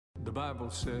The Bible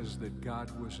says that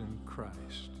God was in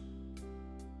Christ,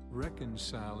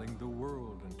 reconciling the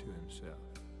world unto himself,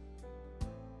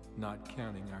 not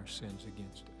counting our sins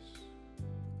against us.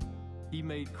 He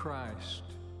made Christ,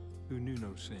 who knew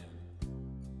no sin,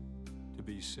 to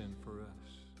be sin for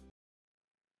us.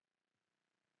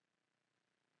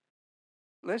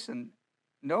 Listen,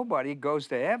 nobody goes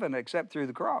to heaven except through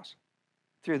the cross,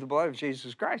 through the blood of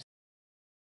Jesus Christ.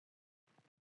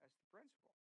 That's the principle.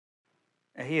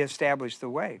 And he established the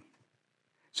way.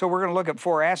 So we're going to look at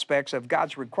 4 aspects of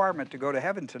God's requirement to go to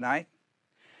heaven tonight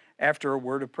after a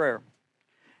word of prayer.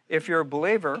 If you're a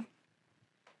believer,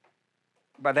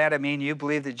 by that I mean you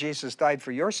believe that Jesus died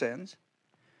for your sins,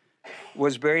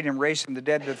 was buried and raised from the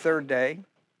dead the 3rd day.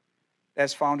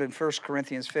 That's found in 1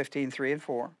 Corinthians 15, 3 and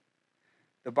 4.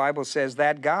 The Bible says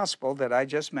that gospel that I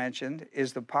just mentioned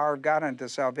is the power of God unto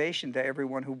salvation to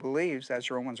everyone who believes.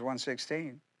 That's Romans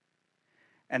 1:16.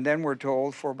 And then we're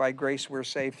told, for by grace we're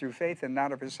saved through faith, and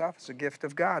not of yourself. It's a gift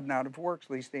of God, not of works,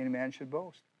 lest any man should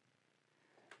boast.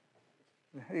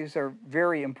 These are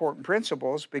very important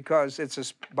principles because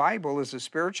Bible is a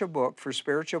spiritual book for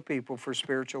spiritual people, for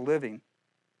spiritual living.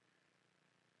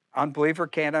 Unbeliever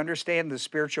can't understand the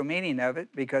spiritual meaning of it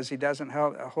because he doesn't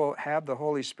have the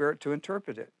Holy Spirit to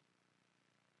interpret it.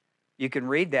 You can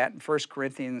read that in 1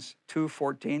 Corinthians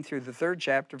 2:14 through the 3rd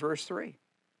chapter, verse 3.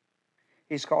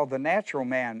 He's called the natural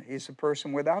man. He's a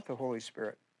person without the Holy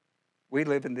Spirit. We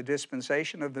live in the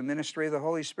dispensation of the ministry of the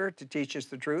Holy Spirit to teach us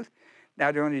the truth.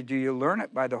 Not only do you learn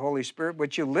it by the Holy Spirit,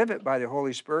 but you live it by the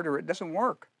Holy Spirit, or it doesn't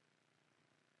work.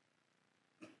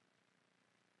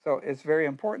 So it's very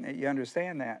important that you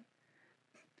understand that.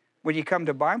 When you come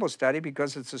to Bible study,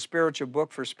 because it's a spiritual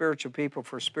book for spiritual people,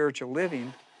 for spiritual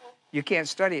living, you can't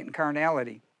study it in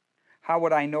carnality. How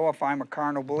would I know if I'm a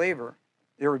carnal believer?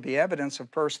 There would be evidence of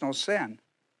personal sin.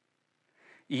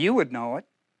 You would know it,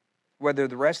 whether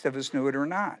the rest of us knew it or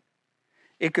not.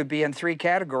 It could be in 3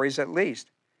 categories at least.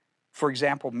 For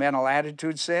example, mental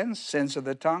attitude sins, sins of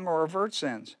the tongue, or overt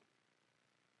sins.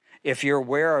 If you're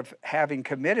aware of having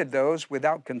committed those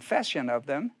without confession of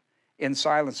them, in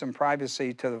silence and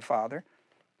privacy to the Father,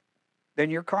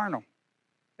 then you're carnal.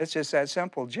 It's just that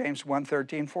simple. James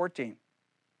 1:13, 14.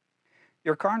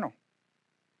 You're carnal.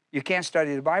 You can't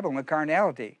study the Bible in the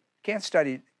carnality. You can't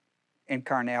study in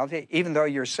carnality. Even though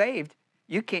you're saved,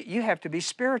 you have to be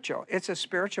spiritual. It's a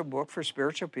spiritual book for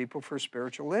spiritual people, for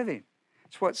spiritual living.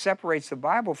 It's what separates the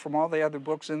Bible from all the other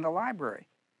books in the library.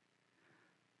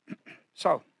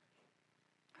 So,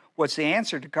 what's the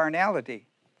answer to carnality?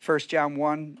 1 John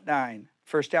 1:9.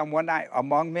 1 John 1:9,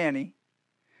 among many.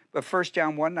 But 1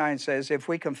 John 1:9 says, if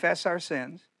we confess our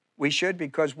sins, we should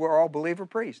because we're all believer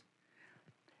priests.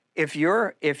 If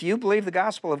you believe the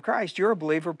gospel of Christ, you're a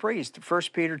believer priest.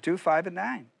 1 Peter 2:5 and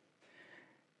 9.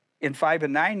 In 5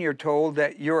 and 9, you're told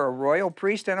that you're a royal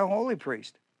priest and a holy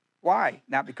priest. Why?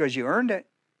 Not because you earned it,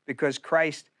 because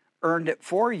Christ earned it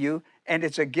for you, and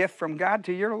it's a gift from God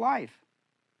to your life.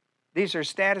 These are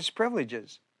status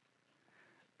privileges.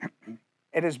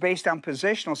 It is based on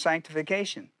positional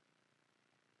sanctification.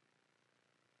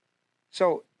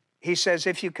 So he says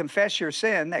if you confess your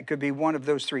sin, that could be one of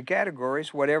those 3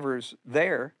 categories, whatever's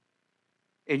there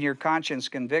in your conscience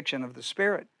conviction of the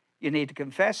Spirit, you need to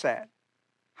confess that.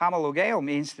 Homologeo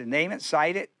means to name it,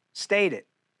 cite it, state it.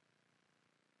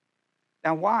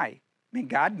 Now why? I mean,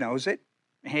 God knows it.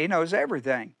 He knows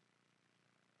everything.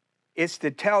 It's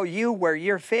to tell you where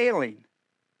you're failing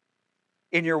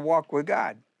in your walk with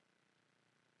God.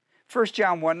 1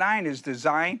 John 1:9 is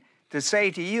designed to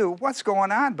say to you, what's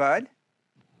going on, bud?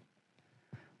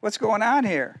 What's going on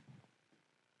here?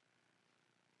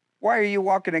 Why are you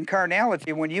walking in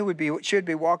carnality when you should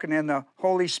be walking in the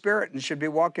Holy Spirit and should be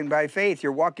walking by faith?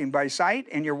 You're walking by sight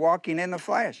and you're walking in the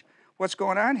flesh. What's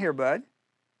going on here, bud?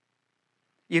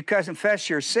 You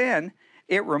confess your sin,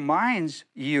 it reminds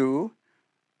you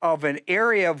of an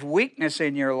area of weakness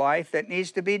in your life that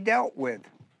needs to be dealt with.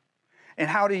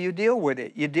 And how do you deal with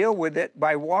it? You deal with it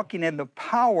by walking in the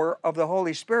power of the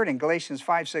Holy Spirit. In Galatians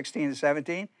 5:16 and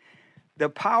 17, the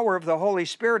power of the Holy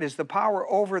Spirit is the power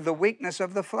over the weakness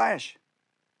of the flesh.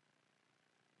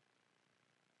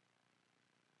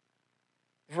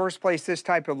 The first place this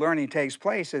type of learning takes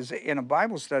place is in a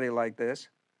Bible study like this.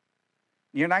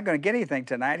 You're not going to get anything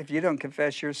tonight if you don't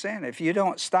confess your sin. If you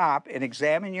don't stop and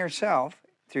examine yourself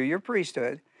through your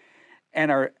priesthood,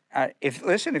 and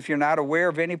if you're not aware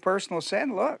of any personal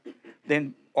sin, look,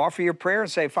 then offer your prayer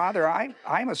and say, Father, I'm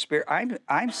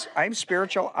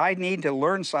spiritual. I need to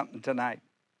learn something tonight,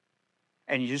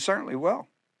 and you certainly will.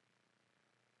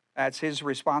 That's His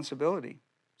responsibility.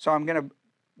 So I'm going to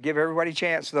give everybody a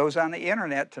chance. Those on the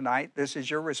internet tonight, this is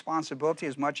your responsibility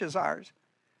as much as ours.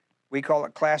 We call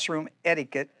it classroom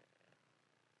etiquette.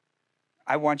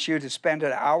 I want you to spend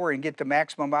an hour and get the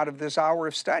maximum out of this hour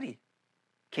of study.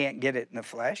 Can't get it in the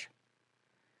flesh,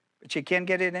 but you can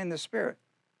get it in the Spirit.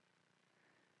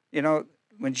 You know,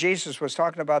 when Jesus was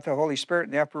talking about the Holy Spirit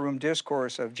in the upper room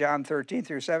discourse of John 13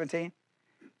 through 17,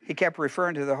 he kept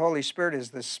referring to the Holy Spirit as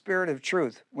the Spirit of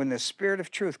truth. When the Spirit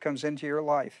of truth comes into your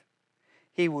life,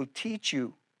 he will teach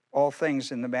you all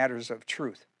things in the matters of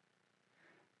truth.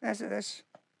 That's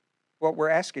what we're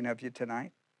asking of you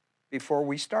tonight before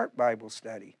we start Bible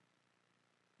study.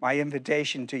 My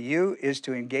invitation to you is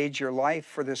to engage your life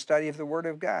for the study of the Word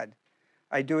of God.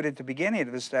 I do it at the beginning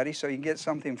of the study so you can get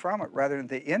something from it rather than at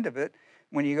the end of it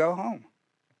when you go home.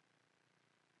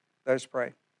 Let us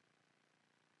pray.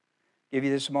 Give you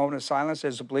this moment of silence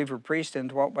as a believer priest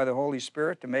indwelt by the Holy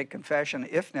Spirit to make confession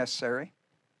if necessary.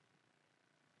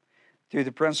 Through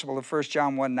the principle of 1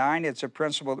 John 1:9, it's a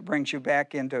principle that brings you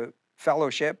back into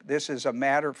fellowship. This is a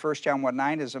matter, 1 John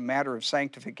 1:9 is a matter of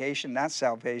sanctification, not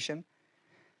salvation.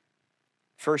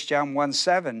 1 John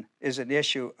 1:7 is an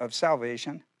issue of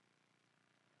salvation.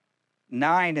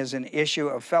 9 is an issue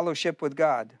of fellowship with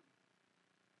God.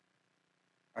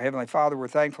 Our Heavenly Father, we're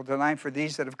thankful tonight for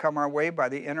these that have come our way by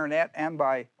the internet and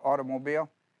by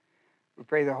automobile. We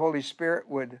pray the Holy Spirit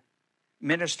would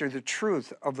minister the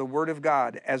truth of the Word of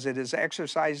God as it is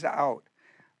exercised out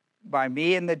by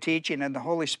me in the teaching and the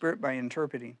Holy Spirit by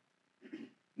interpreting.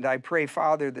 And I pray,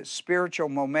 Father, that spiritual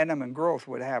momentum and growth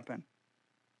would happen.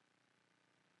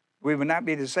 We would not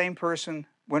be the same person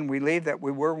when we leave that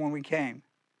we were when we came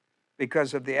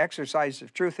because of the exercise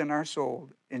of truth in our soul.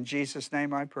 In Jesus'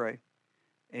 name I pray.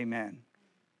 Amen.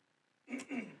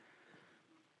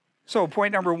 So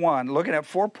point number 1, looking at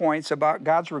 4 points about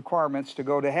God's requirements to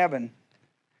go to heaven.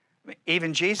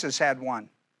 Even Jesus had one.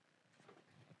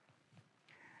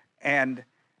 And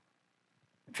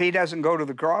if he doesn't go to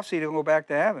the cross, he doesn't go back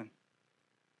to heaven.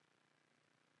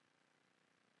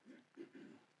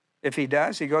 If he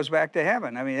does, he goes back to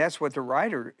heaven. I mean, that's what the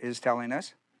writer is telling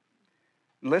us.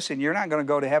 Listen, you're not going to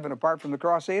go to heaven apart from the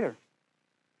cross either.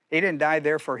 He didn't die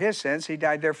there for his sins. He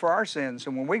died there for our sins.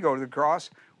 And when we go to the cross,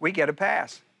 we get a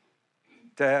pass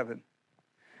to heaven.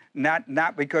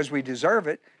 Not because we deserve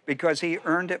it, because he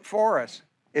earned it for us.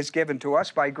 It's given to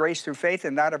us by grace through faith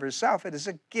and not of herself. It is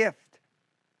a gift.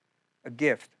 A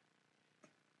gift.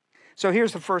 So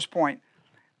here's the first point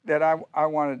that I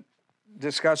want to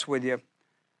discuss with you.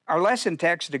 Our lesson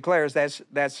text declares,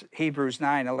 that's Hebrews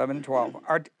 9, 11, 12.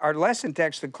 Our lesson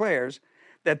text declares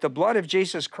that the blood of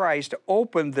Jesus Christ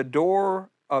opened the door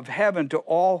of heaven to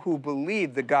all who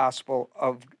believe the gospel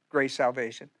of grace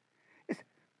salvation.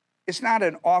 It's not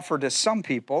an offer to some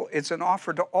people, it's an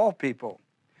offer to all people.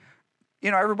 You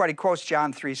know, everybody quotes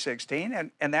John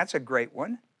 3:16, and that's a great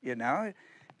one, you know,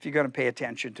 if you're going to pay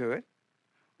attention to it.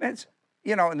 It's,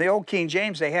 you know, in the old King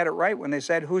James, they had it right when they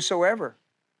said, whosoever.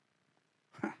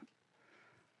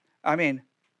 I mean,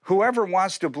 whoever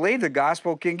wants to believe the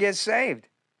gospel can get saved.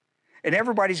 And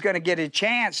everybody's going to get a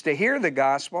chance to hear the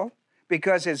gospel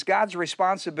because it's God's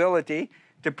responsibility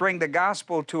to bring the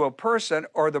gospel to a person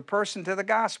or the person to the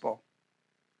gospel.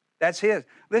 That's his.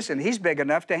 Listen, he's big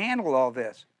enough to handle all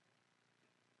this.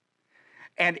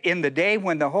 And in the day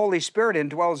when the Holy Spirit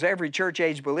indwells every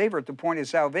church-age believer at the point of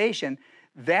salvation,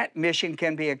 that mission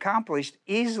can be accomplished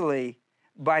easily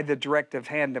by the directive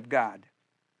hand of God.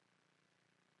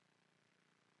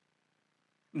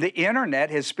 The internet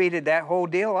has speeded that whole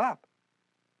deal up.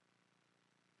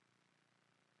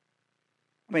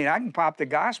 I mean, I can pop the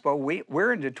gospel.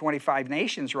 We're into 25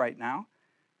 nations right now.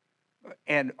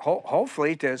 And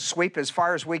hopefully to sweep as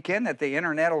far as we can that the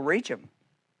internet will reach them.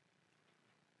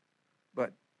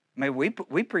 But I mean,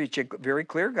 we preach a very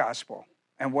clear gospel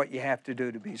and what you have to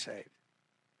do to be saved.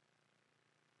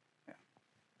 Yeah.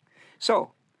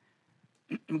 So,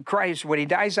 Christ, when he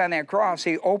dies on that cross,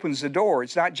 he opens the door.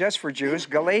 It's not just for Jews.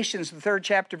 Galatians, the 3rd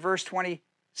chapter, verse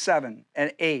 27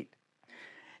 and 8.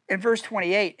 In verse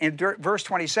 28, in verse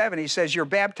 27, he says, you're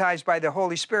baptized by the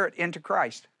Holy Spirit into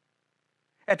Christ.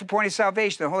 At the point of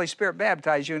salvation, the Holy Spirit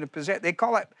baptized you into possession. They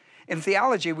call it, in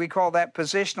theology, we call that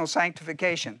positional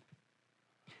sanctification.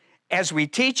 As we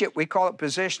teach it, we call it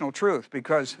positional truth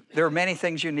because there are many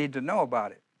things you need to know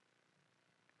about it.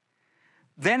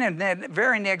 Then in the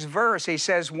very next verse, he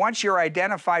says, once you're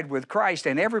identified with Christ,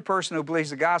 and every person who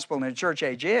believes the gospel in the church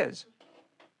age is,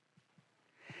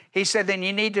 he said, then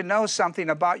you need to know something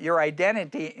about your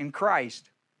identity in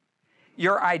Christ.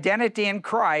 Your identity in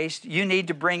Christ, you need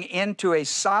to bring into a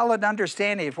solid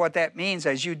understanding of what that means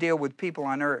as you deal with people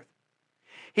on earth.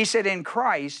 He said, in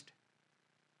Christ,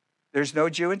 There's no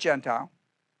Jew and Gentile.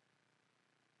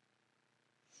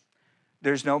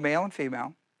 There's no male and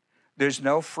female. There's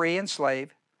no free and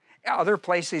slave. Other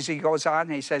places he goes on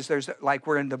and he says there's, like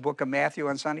we're in the book of Matthew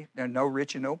on Sunday, there's no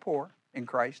rich and no poor in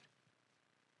Christ.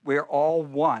 We're all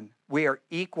one. We are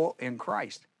equal in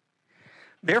Christ.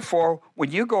 Therefore,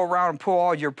 when you go around and pull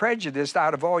all your prejudice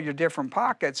out of all your different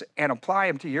pockets and apply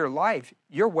them to your life,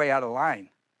 you're way out of line.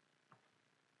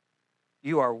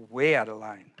 You are way out of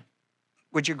line.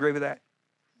 Would you agree with that?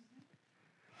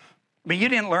 But you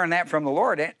didn't learn that from the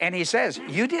Lord. And he says,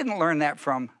 you didn't learn that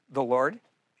from the Lord.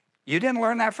 You didn't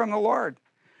learn that from the Lord.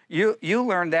 You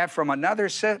learned that from another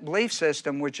belief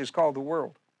system, which is called the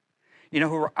world. You know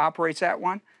who operates that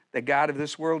one? The God of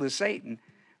this world is Satan.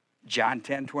 John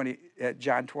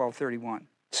 12:31.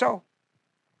 So,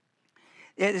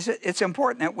 it's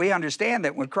important that we understand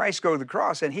that when Christ goes to the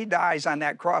cross and he dies on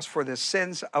that cross for the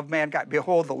sins of mankind,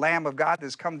 behold, the Lamb of God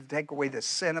that's come to take away the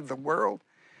sin of the world.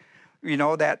 You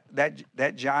know, that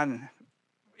John,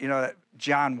 you know, that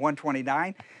John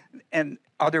 1:29 and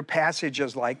other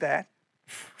passages like that.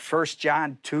 1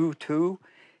 John 2:2,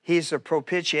 he's a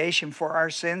propitiation for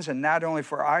our sins, and not only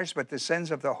for ours, but the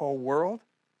sins of the whole world.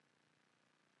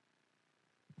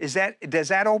 Does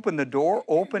that open the door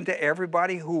open to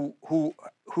everybody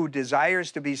who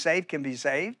desires to be saved can be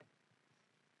saved?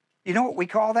 You know what we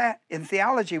call that? In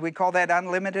theology, we call that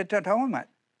unlimited atonement.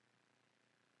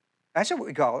 That's what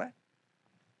we call it.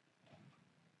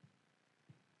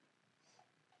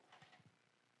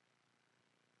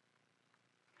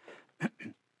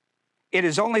 It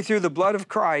is only through the blood of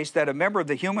Christ that a member of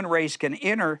the human race can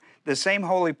enter the same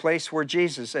holy place where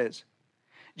Jesus is.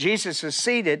 Jesus is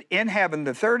seated in heaven,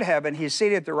 the third heaven. He's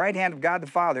seated at the right hand of God the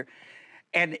Father.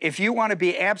 And if you want to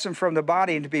be absent from the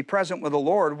body and to be present with the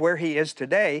Lord where he is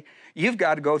today, you've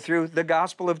got to go through the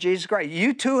gospel of Jesus Christ.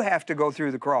 You too have to go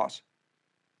through the cross.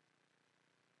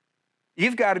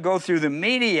 You've got to go through the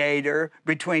mediator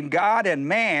between God and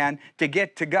man to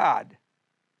get to God.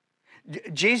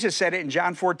 Jesus said it in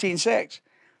John 14:6.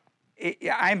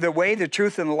 I'm the way, the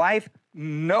truth, and the life.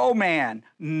 No man,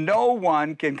 no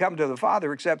one can come to the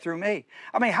Father except through me.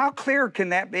 I mean, how clear can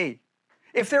that be?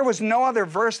 If there was no other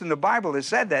verse in the Bible that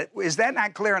said that, is that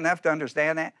not clear enough to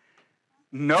understand that?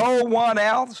 No one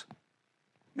else?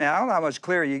 Now, I don't know how much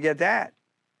clearer you get that.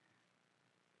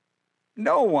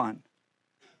 No one.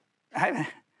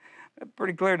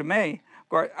 Pretty clear to me. Of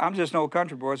course, I'm just an old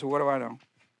country boy, so what do I know?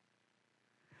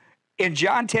 In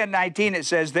John 10:19, it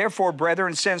says, therefore,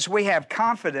 brethren, since we have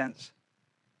confidence,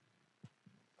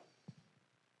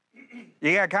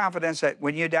 you got confidence that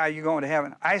when you die, you're going to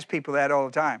heaven. I ask people that all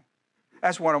the time.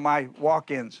 That's one of my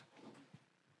walk-ins.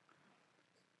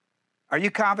 Are you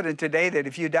confident today that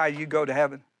if you die, you go to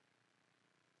heaven?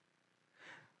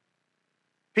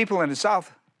 People in the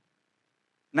South,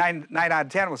 9 out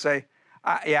of 10 will say,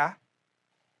 yeah.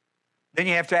 Then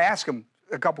you have to ask them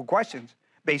a couple questions.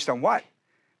 Based on what?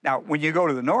 Now, when you go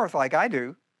to the North, like I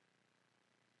do,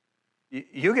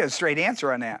 you get a straight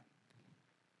answer on that.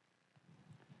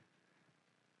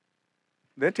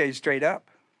 They'll tell you straight up.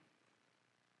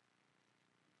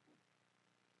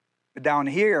 But down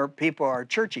here, people are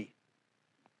churchy.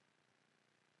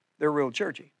 They're real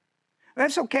churchy.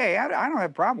 That's okay. I don't have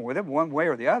a problem with it one way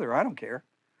or the other. I don't care.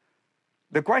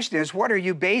 The question is, what are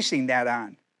you basing that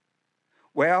on?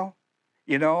 Well,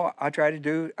 you know, I try to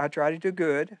do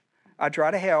good. I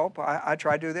try to help. I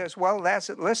try to do this. Well, that's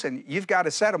it. Listen, you've got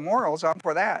a set of morals. I'm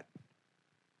for that.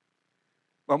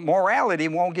 But morality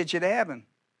won't get you to heaven.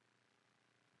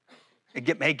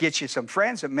 It may get you some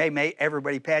friends. It may make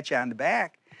everybody pat you on the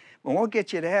back. But won't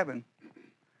get you to heaven.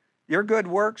 Your good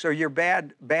works or your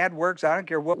bad works, I don't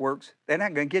care what works. They're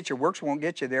not going to get you. Works won't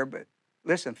get you there. But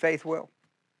listen, faith will.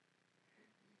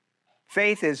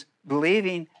 Faith is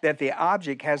believing that the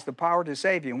object has the power to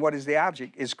save you. And what is the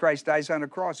object? Is Christ dies on the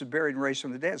cross, is buried and raised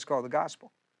from the dead. It's called the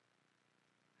gospel.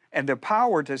 And the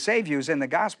power to save you is in the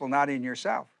gospel, not in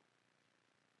yourself.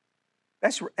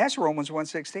 That's Romans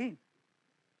 1:16.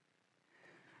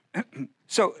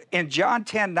 So in John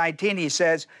 10:19, he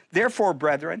says, therefore,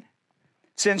 brethren,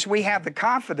 since we have the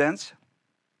confidence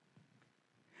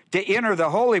to enter the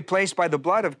holy place by the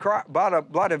blood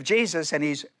of Jesus,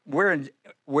 and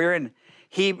we're in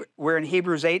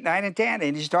Hebrews 8, 9, and 10,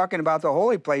 and he's talking about the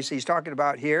holy place he's talking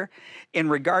about here in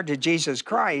regard to Jesus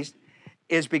Christ,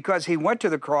 is because he went to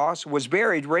the cross, was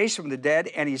buried, raised from the dead,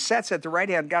 and he sits at the right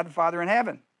hand of God the Father in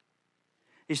heaven.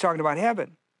 He's talking about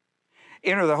heaven.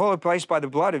 Enter the holy place by the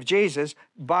blood of Jesus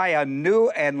by a new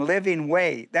and living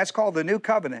way. That's called the new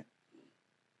covenant.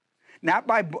 Not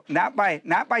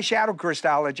by shadow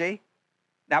Christology.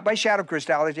 Not by shadow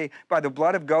Christology, by the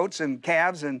blood of goats and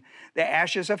calves and the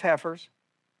ashes of heifers.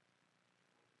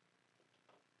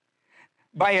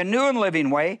 By a new and living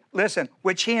way, listen,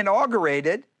 which he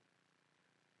inaugurated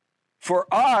for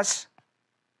us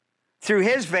through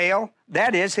his veil,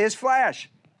 that is his flesh.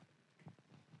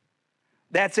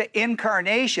 That's the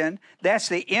incarnation. That's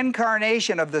the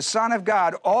incarnation of the Son of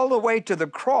God all the way to the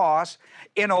cross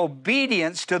in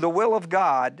obedience to the will of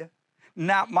God.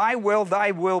 Not my will,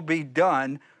 thy will be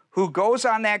done. Who goes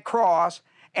on that cross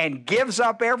and gives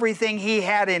up everything he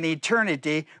had in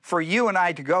eternity for you and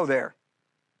I to go there.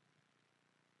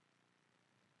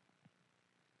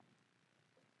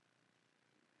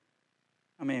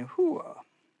 I mean, who?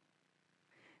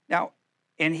 Now,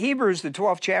 in Hebrews, the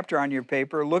 12th chapter on your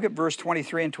paper, look at verse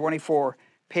 23 and 24.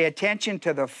 Pay attention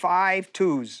to the 5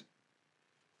 twos.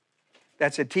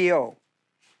 That's a T-O.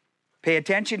 Pay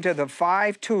attention to the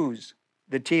 5 twos,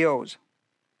 the T-Os.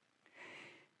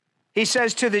 He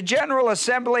says, to the general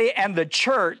assembly and the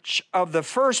church of the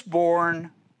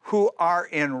firstborn who are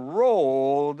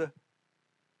enrolled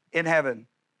in heaven.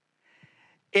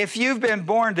 If you've been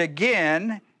born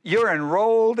again, you're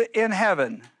enrolled in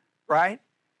heaven, right?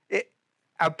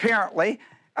 Apparently,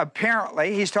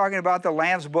 he's talking about the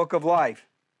Lamb's Book of Life.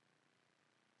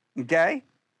 Okay?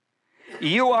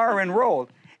 You are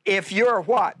enrolled. If you're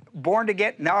what? Born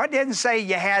again? No, it didn't say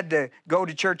you had to go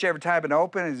to church every time it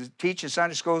opened and teach the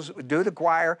Sunday schools, do the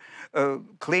choir,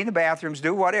 clean the bathrooms,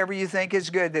 do whatever you think is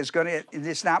good.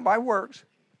 It's not by works.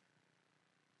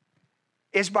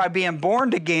 It's by being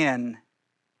born again.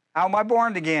 How am I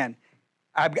born again?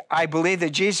 I believe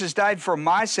that Jesus died for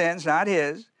my sins, not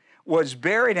his, was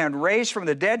buried and raised from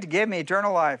the dead to give me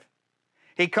eternal life.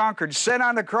 He conquered sin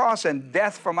on the cross and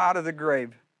death from out of the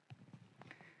grave.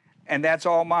 And that's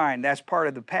all mine. That's part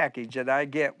of the package that I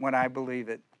get when I believe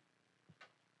it.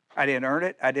 I didn't earn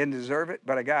it. I didn't deserve it,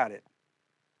 but I got it.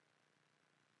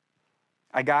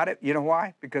 I got it. You know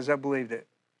why? Because I believed it.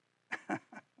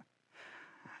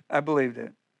 I believed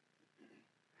it.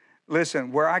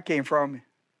 Listen, where I came from,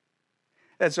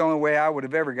 that's the only way I would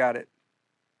have ever got it.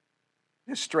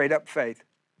 Just straight up faith.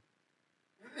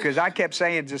 Because I kept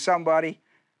saying to somebody,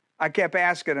 I kept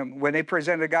asking them, when they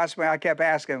presented the gospel, I kept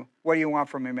asking them, what do you want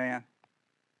from me, man?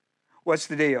 What's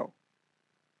the deal?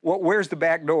 Where's the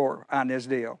back door on this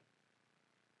deal?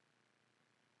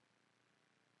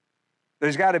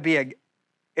 There's got to be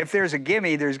if there's a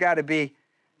gimme, there's got to be,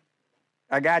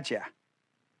 I got you.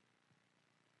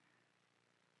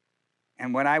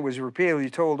 And when I was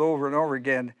repeatedly told over and over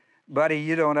again, buddy,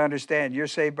 you don't understand. You're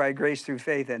saved by grace through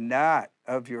faith and not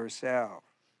of yourself.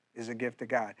 Is a gift of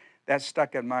God. That's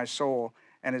stuck in my soul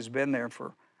and has been there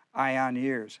for ion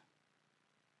years.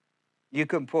 You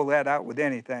couldn't pull that out with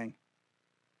anything.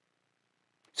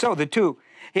 So the 2,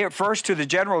 here first to the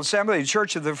General Assembly, the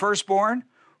Church of the Firstborn,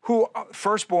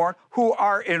 who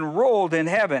are enrolled in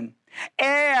heaven,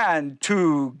 and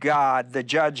to God, the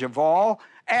Judge of all,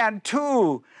 and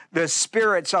to the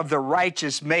spirits of the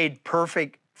righteous made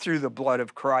perfect through the blood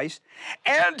of Christ,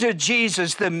 and to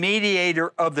Jesus, the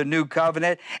mediator of the new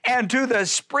covenant, and to the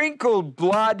sprinkled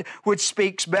blood which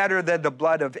speaks better than the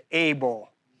blood of Abel,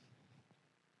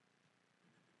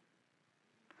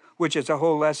 which is a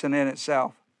whole lesson in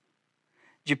itself.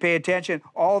 Did you pay attention?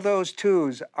 All those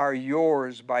 2s are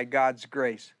yours by God's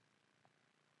grace.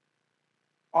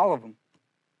 All of them.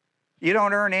 You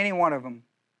don't earn any one of them.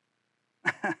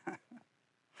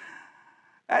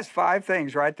 That's 5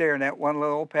 things right there in that one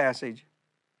little passage.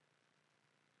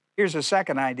 Here's a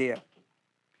second idea.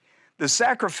 The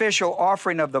sacrificial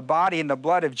offering of the body and the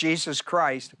blood of Jesus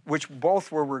Christ, which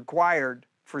both were required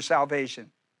for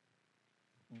salvation.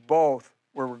 Both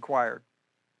were required.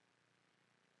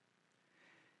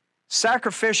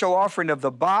 Sacrificial offering of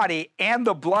the body and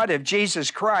the blood of Jesus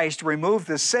Christ removed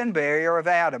the sin barrier of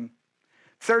Adam.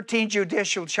 13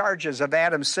 judicial charges of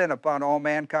Adam's sin upon all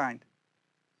mankind.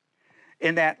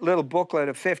 In that little booklet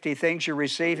of 50 things you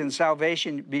receive in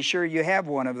salvation, be sure you have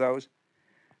one of those.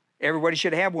 Everybody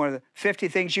should have one of the 50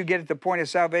 things you get at the point of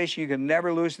salvation you can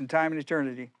never lose in time and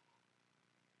eternity.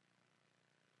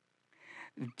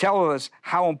 Tell us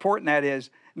how important that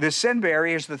is. The sin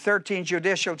barrier is the 13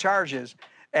 judicial charges.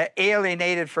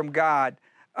 Alienated from God,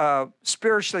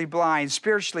 spiritually blind,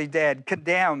 spiritually dead,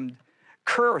 condemned,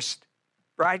 cursed,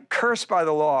 right? Cursed by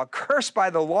the law, cursed by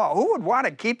the law. Who would want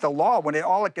to keep the law when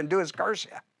all it can do is curse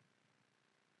you?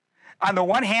 On the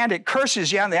one hand, it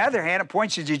curses you. On the other hand, it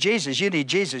points you to Jesus. You need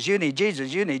Jesus. You need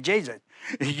Jesus. You need Jesus.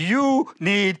 You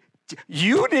need.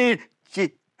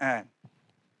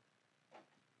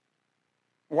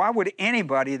 Why would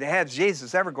anybody that has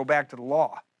Jesus ever go back to the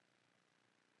law?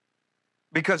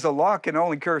 Because the law can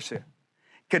only curse you.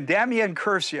 condemn you and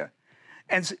curse you.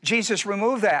 And Jesus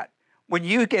removed that. When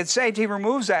you get saved, he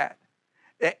removes that.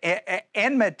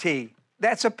 Enmity,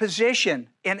 that's a position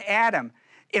in Adam.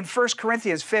 In 1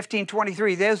 Corinthians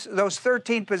 15:23, those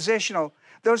 13 positional,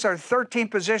 those are 13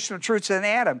 positional truths in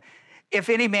Adam. If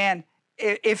any man,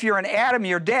 if you're in Adam,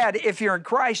 you're dead. If you're in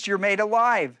Christ, you're made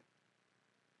alive.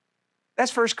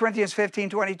 That's 1 Corinthians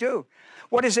 15:22.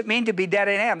 What does it mean to be dead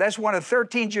in Adam? That's one of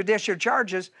 13 judicial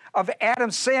charges of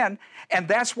Adam's sin, and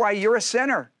that's why you're a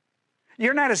sinner.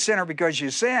 You're not a sinner because you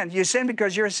sinned. You sin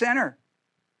because you're a sinner.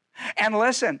 And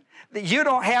listen, you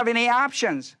don't have any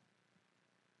options.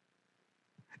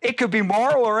 It could be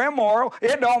moral or immoral.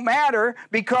 It don't matter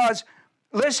because,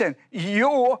 listen,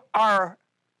 you are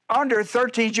under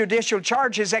 13 judicial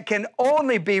charges that can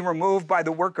only be removed by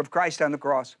the work of Christ on the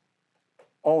cross.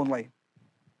 Only.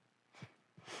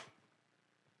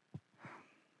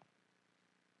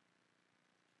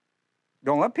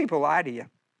 Don't let people lie to you.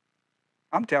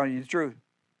 I'm telling you the truth.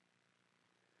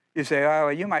 You say, oh,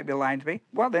 you might be lying to me.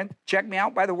 Well, then, check me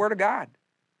out by the Word of God.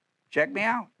 Check me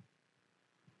out.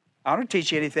 I don't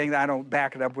teach you anything that I don't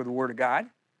back it up with the Word of God.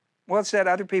 Well, it said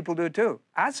other people do too.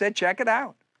 I said, check it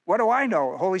out. What do I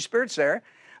know? Holy Spirit's there.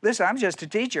 Listen, I'm just a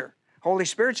teacher. Holy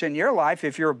Spirit's in your life.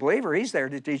 If you're a believer, he's there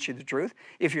to teach you the truth.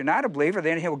 If you're not a believer,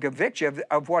 then he'll convict you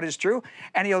of what is true,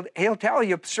 and he'll tell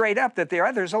you straight up that the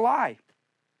other's a lie.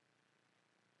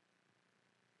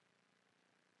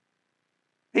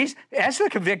 That's the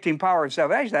convicting power of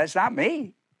salvation. That's not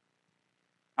me.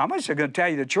 I'm just going to tell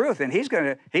you the truth, and he's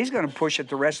going to push it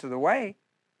the rest of the way.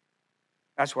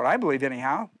 That's what I believe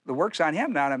anyhow. The work's on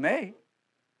him, not on me. I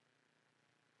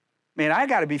mean, I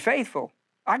got to be faithful.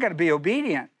 I got to be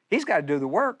obedient. He's got to do the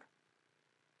work.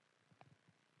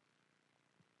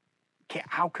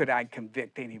 How could I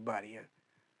convict anybody?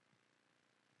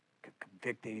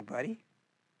 Convict anybody?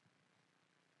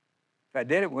 If I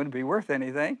did, it wouldn't be worth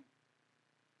anything.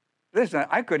 Listen,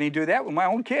 I couldn't even do that with my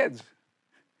own kids.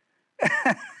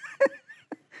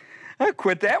 I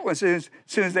quit that one as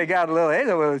soon as they got a little age.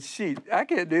 Well, shit, I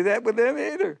can't do that with them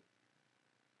either.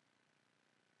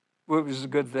 Which was a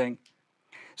good thing.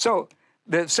 So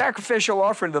the sacrificial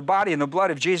offering of the body and the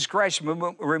blood of Jesus Christ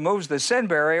removes the sin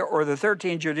barrier or the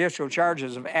 13 judicial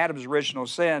charges of Adam's original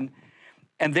sin,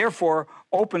 and therefore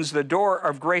opens the door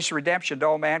of grace redemption to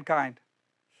all mankind.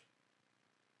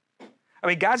 I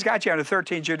mean, God's got you under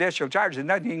 13 judicial charges. There's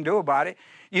nothing you can do about it.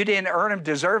 You didn't earn them,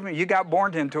 deserve them. You got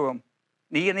born into them.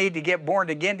 You need to get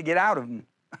born again to get out of them.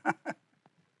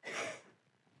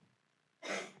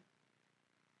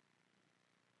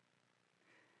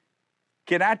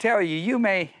 Can I tell you, you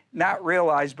may not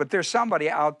realize, but there's somebody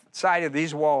outside of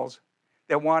these walls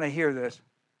that want to hear this,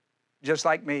 just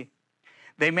like me.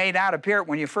 They may not appear,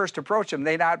 when you first approach them,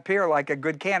 they not appear like a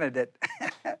good candidate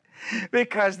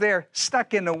because they're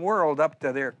stuck in the world up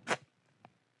to their...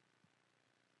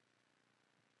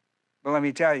 But let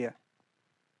me tell you,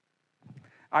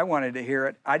 I wanted to hear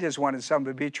it. I just wanted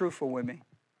somebody to be truthful with me.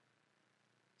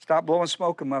 Stop blowing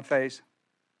smoke in my face.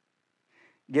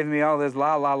 Giving me all this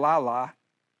la, la, la, la.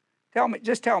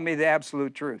 Just tell me the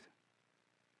absolute truth.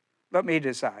 Let me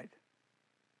decide.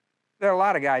 There are a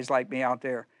lot of guys like me out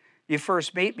there. You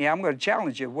first meet me, I'm going to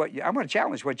challenge you. I'm going to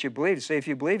challenge what you believe to see if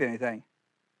you believe anything.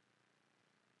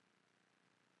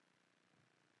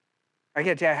 I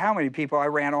can't tell you how many people I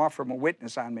ran off from a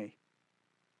witness on me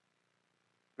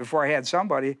before I had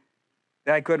somebody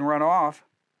that I couldn't run off,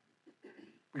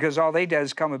 because all they did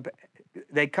is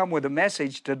they come with a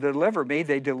message to deliver me.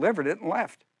 They delivered it and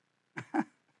left.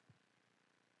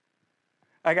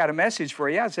 I got a message for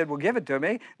you. I said, well, give it to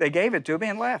me. They gave it to me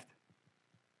and left.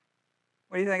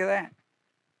 What do you think of that?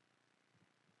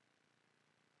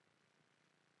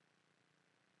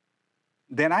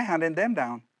 Then I hunted them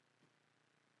down.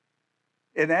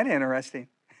 Isn't that interesting?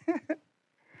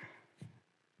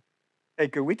 Hey,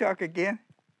 could we talk again?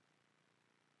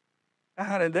 I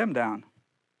hunted them down.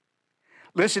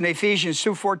 Listen to Ephesians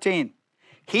 2:14.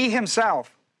 He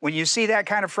himself, when you see that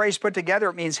kind of phrase put together,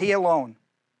 it means he alone.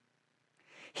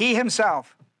 He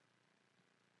himself.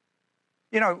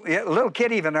 You know, a little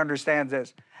kid even understands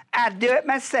this. I do it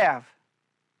myself.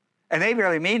 And they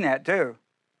really mean that too.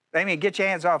 They mean, get your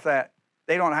hands off that.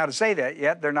 They don't know how to say that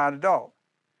yet. They're not adult.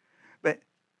 But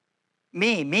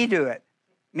me do it.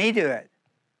 Me do it.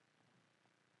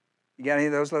 You got any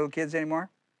of those little kids anymore?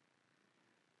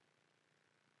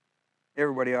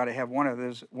 Everybody ought to have one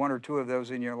or two of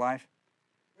those in your life.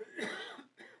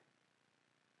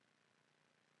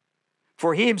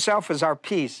 For he himself is our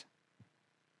peace.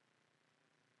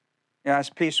 Yeah,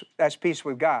 that's peace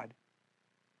with God.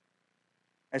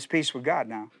 That's peace with God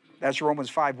now. That's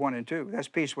Romans 5:1 and 2. That's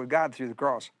peace with God through the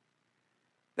cross.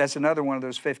 That's another one of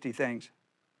those 50 things.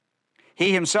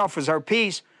 He himself was our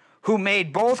peace, who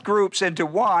made both groups into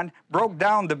one, broke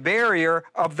down the barrier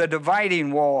of the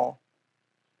dividing wall.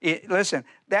 Listen,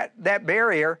 that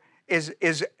barrier is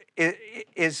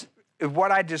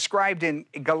what I described in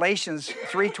Galatians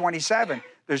 3:27.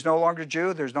 There's no longer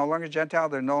Jew, there's no longer Gentile,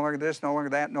 there's no longer this, no longer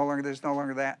that, no longer this, no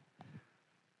longer that.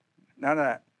 None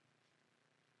of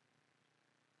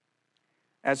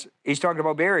that. He's talking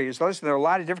about barriers. Listen, there are a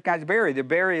lot of different kinds of barriers. The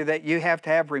barrier that you have to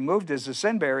have removed is the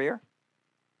sin barrier.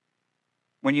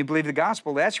 When you believe the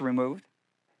gospel, that's removed.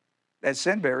 That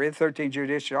sin barrier, 13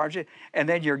 judicial charges, and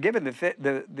then you're given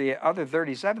the other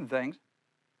 37 things.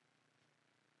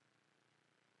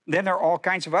 Then there are all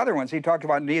kinds of other ones. He talked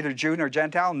about neither Jew nor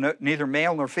Gentile, neither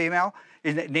male nor female,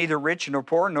 neither rich nor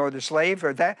poor, nor the slave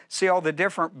or that. See all the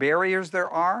different barriers there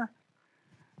are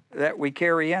that we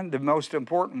carry in. The most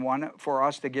important one for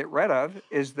us to get rid of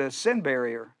is the sin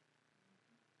barrier.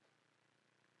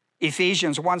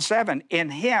 Ephesians 1:7,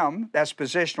 in him, that's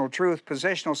positional truth,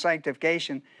 positional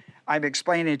sanctification. I'm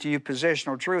explaining to you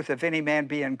positional truth. If any man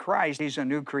be in Christ, he's a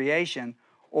new creation.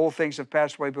 Old things have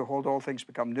passed away, behold, all things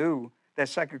become new.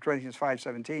 That's 2 Corinthians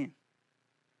 5:17.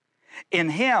 In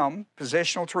him,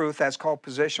 positional truth, that's called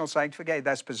positional sanctification.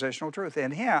 That's positional truth.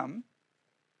 In him,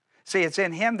 see, it's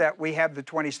in him that we have the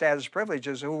 20 status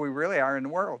privileges of who we really are in the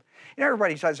world. You know,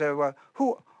 everybody says, well,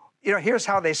 here's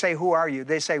how they say, who are you?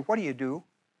 They say, what do you do?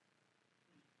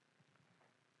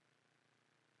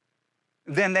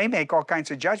 Then they make all kinds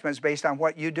of judgments based on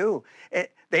what you do. They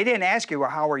didn't ask you, well,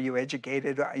 how are you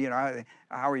educated? How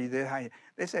are you?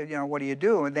 They said, what do you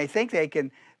do? And they think they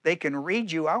can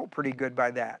read you out pretty good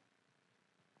by that.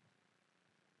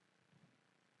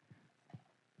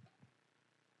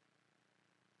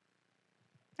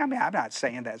 I mean, I'm not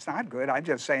saying that's not good. I'm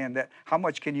just saying that how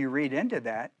much can you read into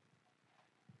that?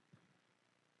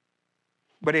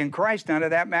 But in Christ, none of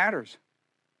that matters.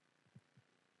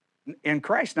 In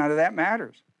Christ, none of that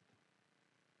matters.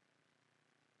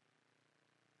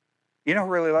 You know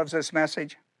who really loves this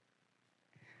message?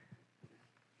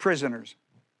 Prisoners.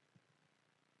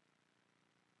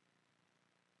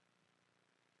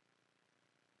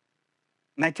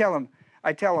 And I tell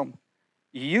them,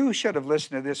 you should have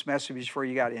listened to this message before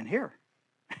you got in here.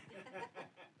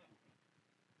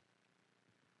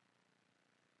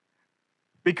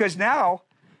 Because now,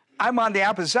 I'm on the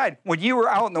opposite side. When you were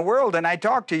out in the world and I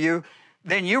talked to you,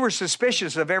 then you were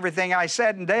suspicious of everything I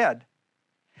said and did.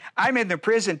 I'm in the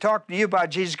prison talking to you about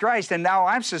Jesus Christ, and now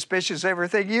I'm suspicious of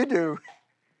everything you do.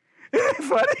 Isn't it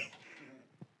funny?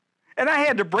 And I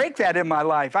had to break that in my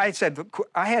life. I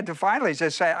had to finally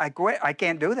just say, I quit. I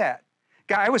can't do that.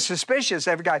 I was suspicious.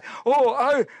 Every guy,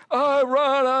 I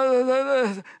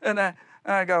run, and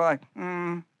I go like,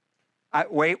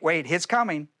 wait, it's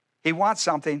coming. He wants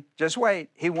something. Just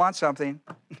wait. He wants something.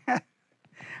 I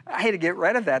had to get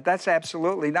rid of that. That's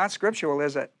absolutely not scriptural,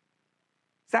 is it?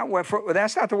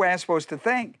 That's not the way I'm supposed to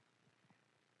think.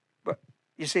 But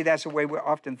you see, that's the way we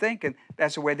often think, and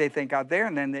that's the way they think out there,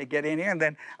 and then they get in here, and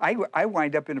then I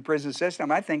wind up in the prison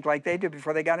system. I think like they did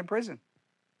before they got in prison.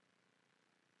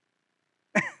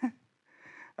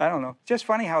 I don't know. It's just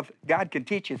funny how God can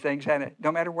teach you things, and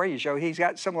no matter where you show, He's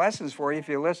got some lessons for you if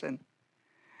you listen.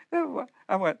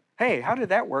 I went, hey, how did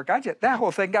that work? That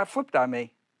whole thing got flipped on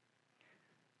me.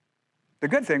 The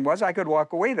good thing was I could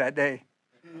walk away that day.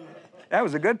 That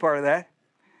was the good part of that.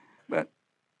 But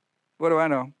what do I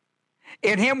know?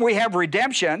 In Him we have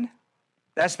redemption.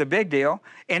 That's the big deal.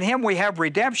 In Him we have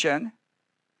redemption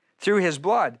through His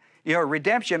blood. You know,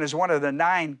 redemption is one of the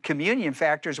 9 communion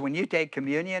factors when you take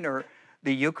communion, or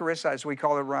the Eucharist, as we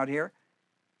call it around here.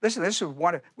 Listen, this is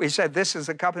we said, this is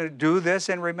the covenant, do this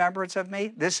in remembrance of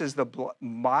me. This is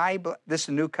my blood. This is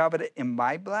a new covenant in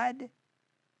my blood.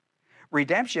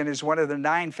 Redemption is one of the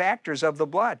 9 factors of the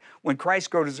blood. When Christ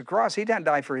goes to the cross, He doesn't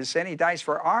die for His sin, He dies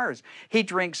for ours. He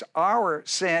drinks our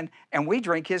sin, and we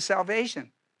drink His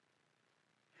salvation.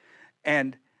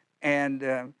 And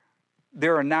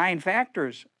there are 9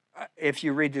 factors. If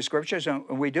you read the scriptures,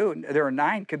 and we do, there are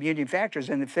 9 communion factors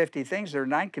in the 50 things. There are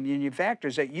 9 communion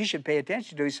factors that you should pay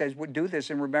attention to. He says, well, do this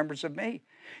in remembrance of me.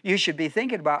 You should be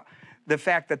thinking about the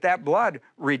fact that blood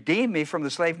redeemed me from the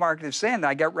slave market of sin.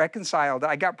 I got reconciled.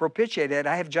 I got propitiated.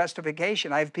 I have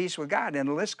justification. I have peace with God. And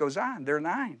the list goes on. There are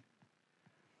 9.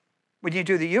 When you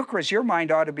do the Eucharist, your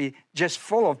mind ought to be just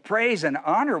full of praise and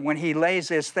honor when He lays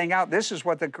this thing out. This is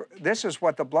what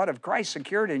the blood of Christ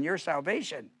secured in your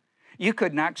salvation. You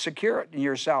could not secure it in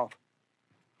yourself.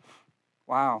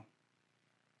 Wow.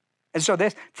 And so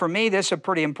this, for me, this is a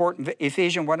pretty important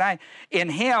Ephesians 1:9. In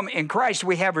Him, in Christ,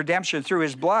 we have redemption through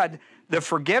His blood, the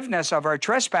forgiveness of our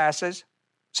trespasses.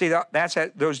 See, that's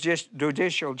those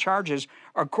judicial charges.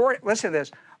 Listen to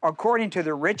this. According to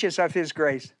the riches of his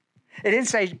grace. It didn't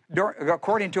say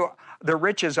according to the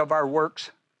riches of our works.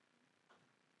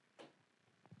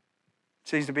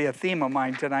 Seems to be a theme of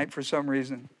mine tonight for some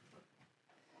reason.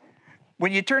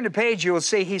 When you turn the page, you will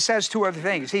see he says two other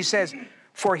things. He says,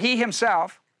 for he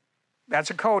himself, that's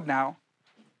a code now,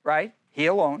 right? He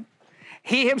alone.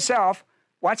 He himself,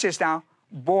 watch this now,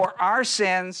 bore our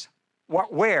sins,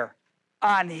 where?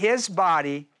 On his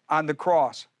body on the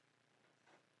cross.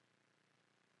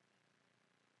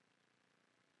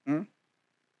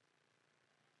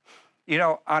 You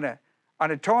know, on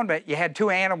atonement, you had two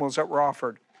animals that were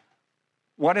offered.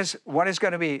 One is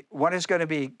going to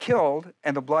be killed,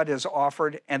 and the blood is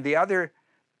offered, and the other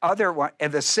one,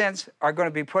 and the sins are going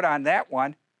to be put on that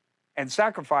one, and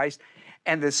sacrificed,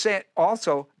 and the sin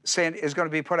is going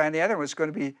to be put on the other one. It's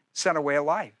going to be sent away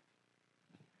alive.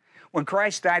 When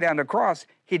Christ died on the cross,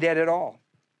 he did it all.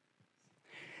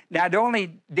 Not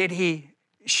only did he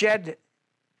shed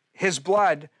his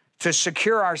blood to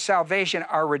secure our salvation,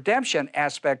 our redemption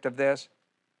aspect of this,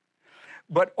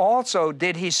 but also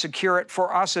did he secure it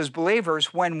for us as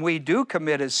believers when we do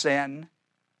commit a sin.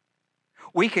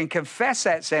 We can confess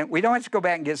that sin. We don't have to go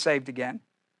back and get saved again.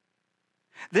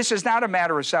 This is not a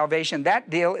matter of salvation. That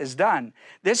deal is done.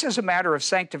 This is a matter of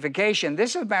sanctification.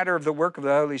 This is a matter of the work of the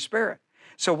Holy Spirit.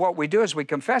 So what we do is we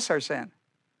confess our sin.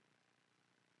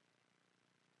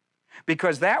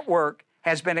 Because that work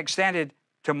has been extended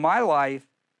to my life.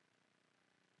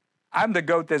 I'm the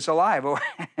goat that's alive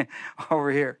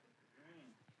over here.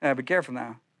 Yeah, be careful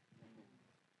now.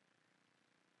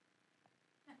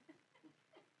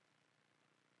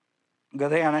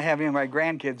 Good thing I don't have any of my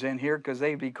grandkids in here because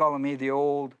they'd be calling me the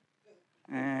old.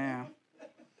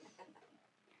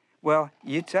 Well,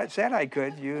 you said I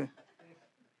could.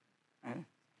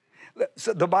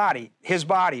 So the body, his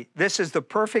body. This is the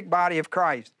perfect body of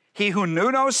Christ. He who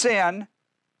knew no sin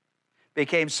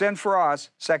became sin for us.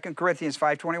 2 Corinthians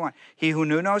 5:21. He who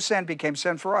knew no sin became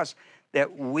sin for us,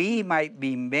 that we might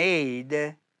be made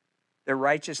the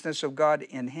righteousness of God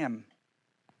in him.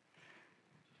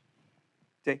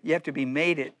 You have to be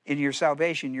made it. In your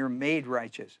salvation, you're made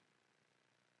righteous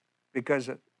because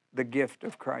of the gift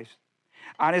of Christ.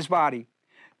 On his body.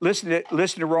 Listen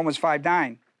to Romans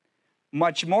 5:9.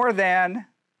 Much more than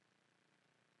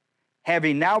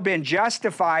having now been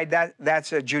justified,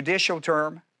 that's a judicial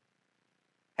term.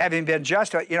 Having been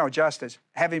justified, justice.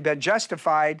 Having been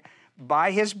justified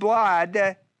by his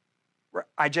blood,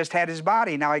 I just had his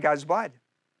body, now I got his blood.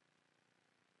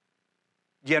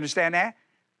 Do you understand that?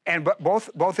 And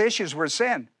both issues were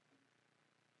sin.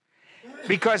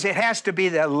 Because it has to be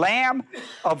the Lamb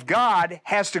of God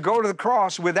has to go to the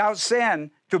cross without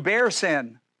sin to bear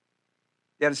sin.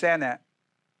 You understand that?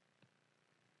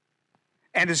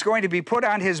 And it's going to be put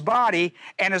on his body,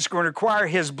 and it's going to require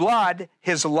his blood,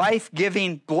 his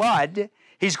life-giving blood.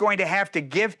 He's going to have to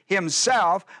give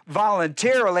himself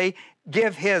voluntarily,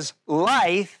 give his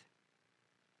life,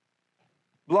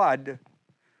 blood,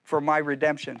 for my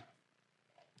redemption.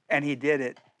 And he did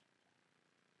it.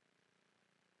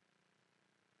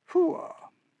 Whew.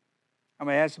 I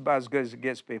mean, that's about as good as it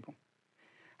gets, people.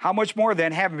 How much more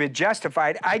then, having been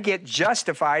justified, I get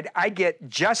justified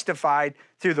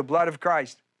through the blood of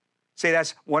Christ. See,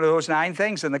 that's one of those 9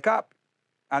 things in the cup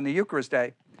on the Eucharist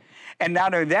day. And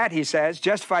not only that, he says,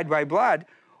 justified by blood,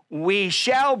 we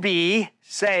shall be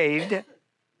saved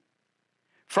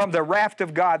from the wrath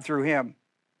of God through him.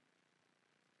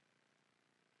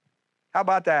 How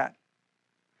about that?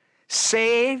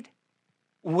 Saved,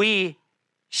 we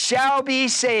shall be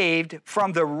saved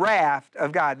from the wrath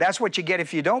of God. That's what you get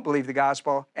if you don't believe the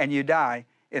gospel and you die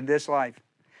in this life.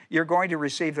 You're going to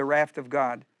receive the wrath of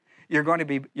God. You're going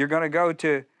to go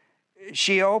to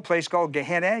Sheol, a place called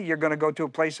Gehenna. You're going to go to a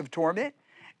place of torment,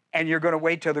 and you're going to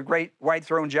wait till the great white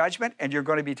throne judgment, and you're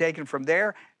going to be taken from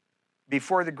there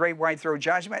before the great white throne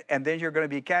judgment, and then you're going to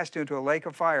be cast into a lake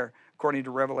of fire, according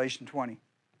to Revelation 20.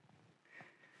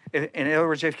 In other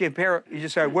words, if you compare, you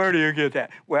just say, where do you get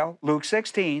that? Well, Luke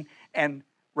 16 and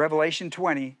Revelation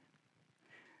 20,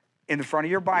 in the front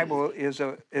of your Bible,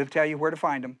 it'll tell you where to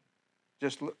find them.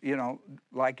 Just,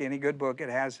 like any good book, it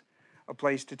has a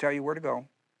place to tell you where to go.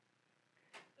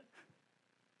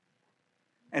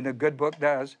 And the good book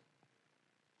does,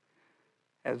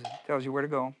 as it tells you where to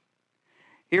go.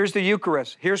 Here's the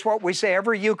Eucharist. Here's what we say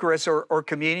every Eucharist or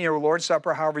communion or Lord's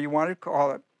Supper, however you want to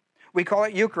call it. We call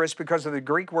it Eucharist because of the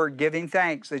Greek word giving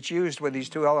thanks that's used with these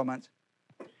 2 elements.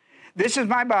 This is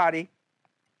my body,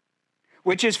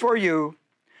 which is for you.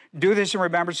 Do this in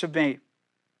remembrance of me.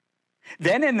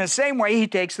 Then in the same way, he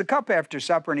takes the cup after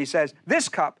supper and he says, this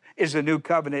cup is the new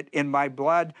covenant in my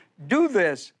blood. Do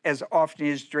this as often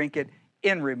as you drink it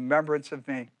in remembrance of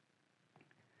me.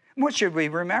 What should we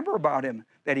remember about him?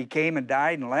 That he came and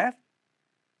died and left?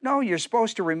 No, you're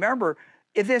supposed to remember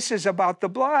this is about the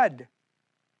blood.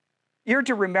 You're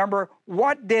to remember,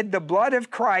 what did the blood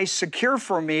of Christ secure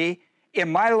for me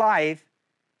in my life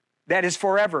that is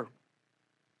forever?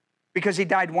 Because he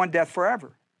died one death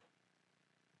forever.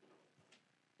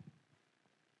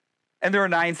 And there are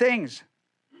 9 things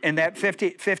in that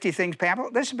 50 things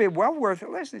pamphlet. This would be well worth it.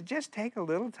 Listen, just take a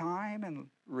little time and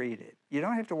read it. You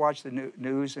don't have to watch the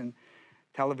news and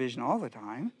television all the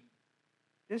time.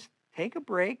 Just take a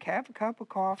break, have a cup of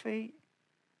coffee,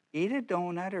 eat a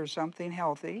donut or something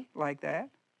healthy like that.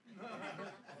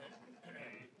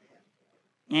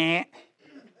 Yeah.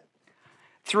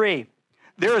 3,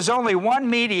 there is only one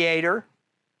mediator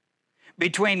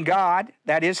between God,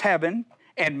 that is heaven,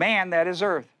 and man, that is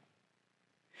earth.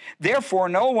 Therefore,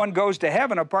 no one goes to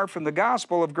heaven apart from the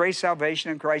gospel of grace salvation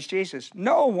in Christ Jesus.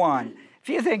 No one. If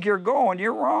you think you're going,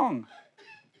 you're wrong.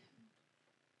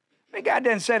 I mean, God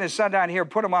didn't send his son down here,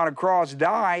 put him on a cross,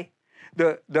 die.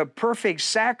 The perfect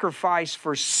sacrifice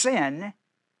for sin,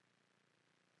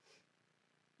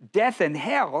 death and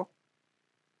hell.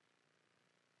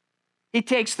 He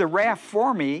takes the wrath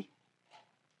for me.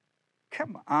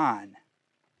 Come on.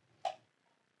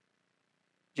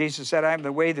 Jesus said, I am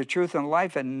the way, the truth, and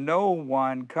life, and no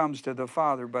one comes to the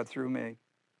Father but through me.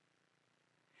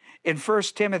 In 1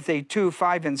 Timothy 2,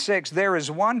 5, and 6, there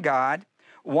is one God,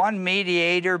 one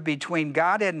mediator between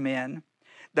God and men,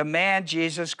 the man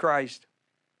Jesus Christ,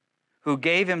 who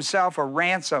gave himself a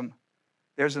ransom.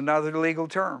 There's another legal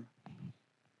term.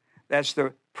 That's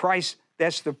the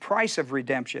price of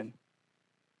redemption.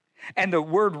 And the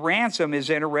word ransom is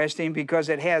interesting because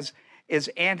it is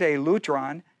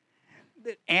anti-lutron.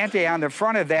 Ante on the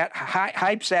front of that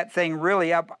hypes that thing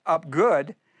really up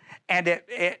good, and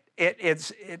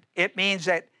it means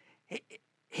that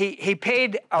he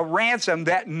paid a ransom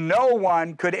that no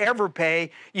one could ever pay.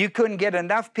 You couldn't get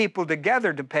enough people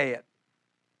together to pay it.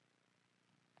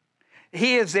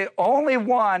 He is the only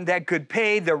one that could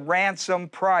pay the ransom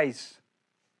price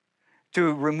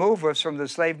to remove us from the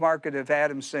slave market of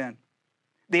Adam's sin.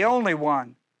 The only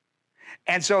one.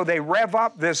 And so they rev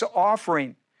up this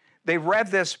offering. They rev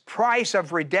this price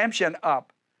of redemption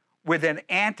up with an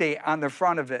ante on the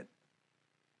front of it.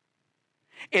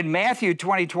 In Matthew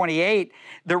 20:28,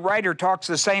 the writer talks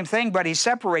the same thing, but he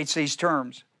separates these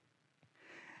terms.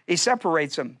 He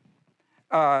separates them.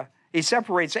 He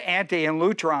separates ante and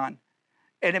lutron,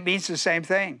 and it means the same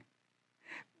thing.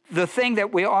 The thing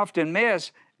that we often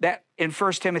miss, that in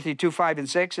 1 Timothy 2, 5, and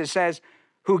 6, it says,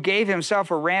 who gave himself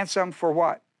a ransom for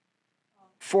what?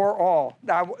 For all.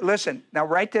 Now, listen, now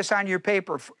write this on your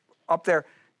paper up there.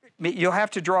 You'll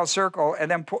have to draw a circle and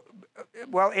then,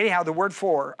 well, anyhow, the word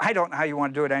for, I don't know how you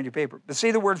want to do it on your paper, but see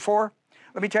the word for?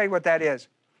 Let me tell you what that is.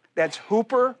 That's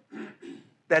hooper,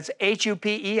 that's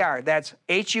H-U-P-E-R. That's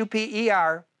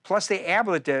H-U-P-E-R plus the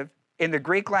ablative in the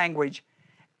Greek language,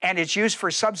 and it's used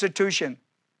for substitution.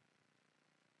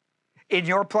 In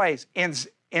your place.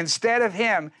 Instead of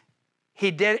him,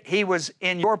 he was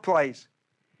in your place.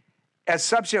 As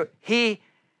substitute,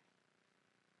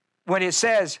 when it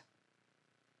says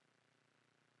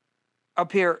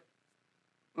up here,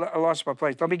 I lost my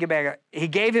place. Let me get back. He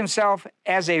gave himself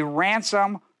as a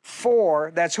ransom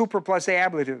for, that's hooper plus the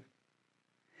ablative.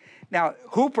 Now,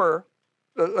 hooper,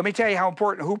 let me tell you how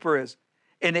important hooper is.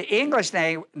 In the English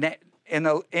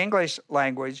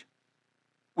language,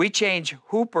 we change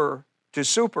hooper to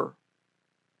super.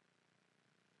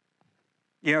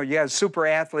 You know, you got a super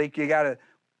athlete, you got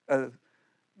the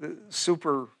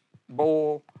Super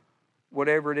Bowl,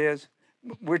 whatever it is.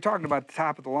 We're talking about the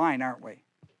top of the line, aren't we?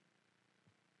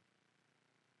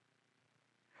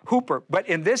 Hooper. But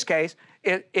in this case,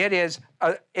 it is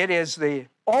the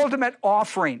ultimate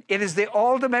offering. It is the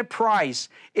ultimate price.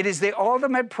 It is the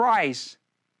ultimate price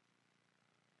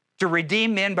to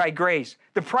redeem men by grace.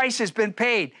 The price has been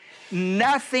paid.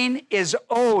 Nothing is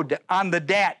owed on the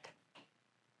debt.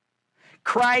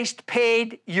 Christ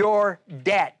paid your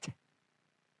debt.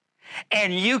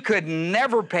 And you could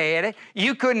never pay it.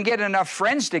 You couldn't get enough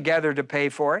friends together to pay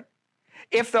for it.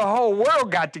 If the whole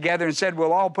world got together and said,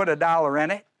 we'll all put $1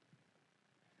 in it,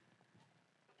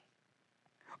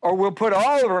 or we'll put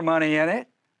all of our money in it,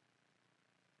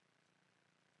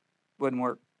 wouldn't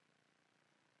work.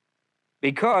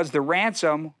 Because the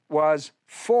ransom was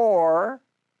for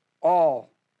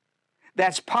all.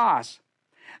 That's pas.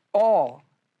 All.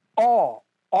 All.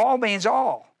 All means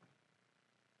all.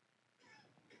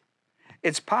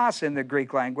 It's pas in the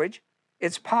Greek language.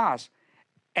 It's pas.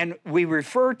 And we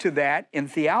refer to that in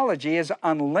theology as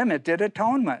unlimited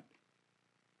atonement.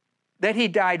 That he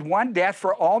died one death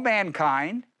for all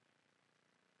mankind,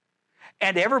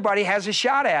 and everybody has a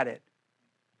shot at it.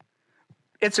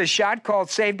 It's a shot called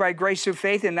saved by grace through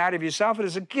faith and not of yourself. It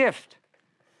is a gift.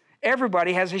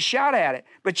 Everybody has a shot at it,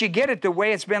 but you get it the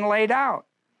way it's been laid out.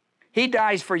 He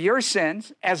dies for your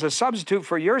sins as a substitute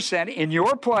for your sin in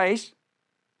your place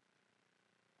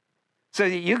so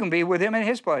that you can be with him in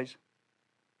his place.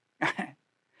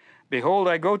 Behold,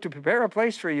 I go to prepare a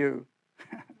place for you.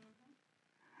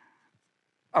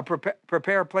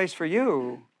 Prepare a place for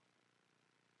you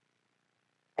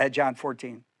at John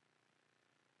 14.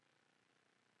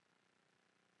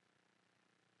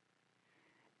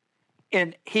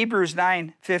 In Hebrews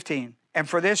 9:15, and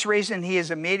for this reason he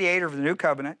is a mediator of the new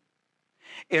covenant,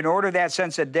 in order that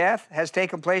since a death has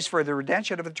taken place for the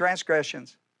redemption of the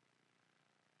transgressions.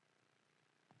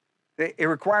 It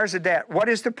requires a death. What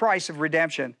is the price of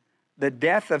redemption? The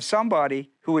death of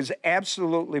somebody who is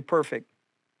absolutely perfect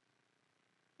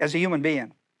as a human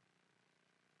being.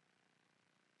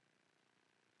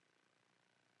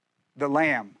 The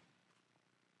Lamb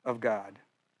of God.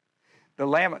 The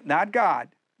Lamb, not God,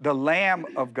 the Lamb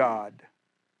of God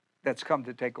that's come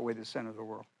to take away the sin of the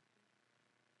world.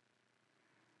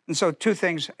 And so two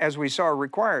things, as we saw, are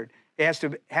required. It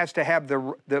has to have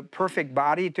the perfect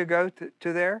body to go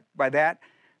to there. By that,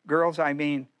 girls, I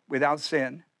mean without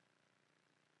sin.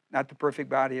 Not the perfect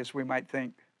body as we might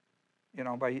think,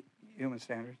 by human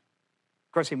standards.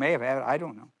 Of course, he may have had it, I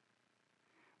don't know.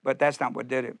 But that's not what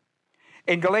did it.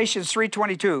 In Galatians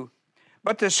 3:22,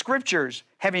 but the Scriptures,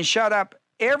 having shut up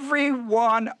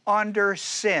everyone under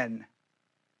sin.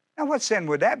 Now, what sin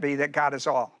would that be that got us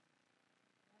all?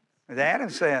 With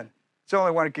Adam's sin. It's the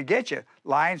only one that could get you.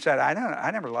 Lying, said, I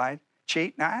never lied.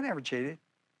 Cheat? No, I never cheated.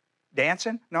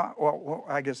 Dancing? No, well,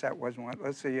 I guess that wasn't one.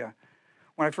 Let's see.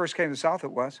 When I first came to the South,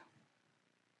 it was.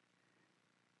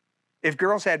 If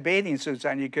girls had bathing suits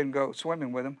on, you couldn't go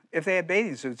swimming with them. If they had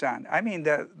bathing suits on. I mean,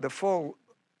 the full,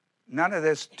 none of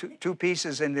this two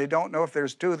pieces, and they don't know if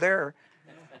there's two there.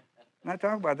 I'm not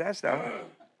talking about that stuff.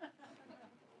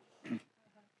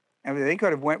 I mean, they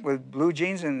could have went with blue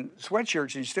jeans and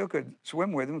sweatshirts, and you still could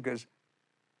swim with them, because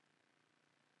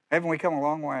haven't we come a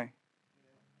long way?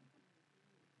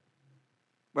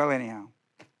 Well, anyhow.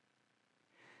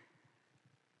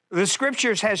 The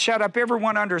Scriptures has shut up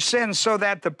everyone under sin so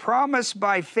that the promise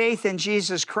by faith in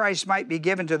Jesus Christ might be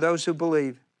given to those who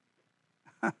believe.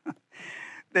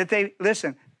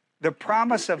 Listen, the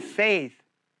promise of faith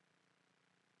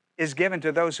is given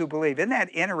to those who believe. Isn't that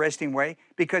interesting way?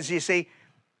 Because you see,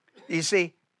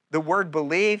 the word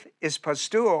believe is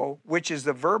pisteuo, which is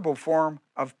the verbal form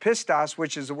of pistos,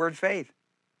 which is the word faith.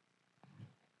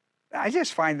 I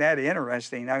just find that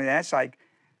interesting. I mean, that's like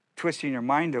twisting your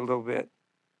mind a little bit.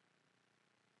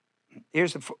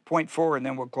 Here's the point 4, and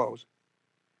then we'll close.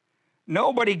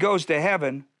 Nobody goes to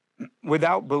heaven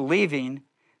without believing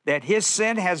that his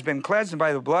sin has been cleansed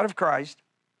by the blood of Christ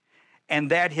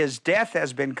and that his death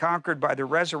has been conquered by the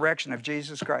resurrection of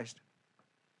Jesus Christ.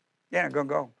 You're not going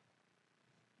to go.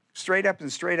 Straight up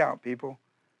and straight out, people.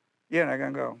 You're not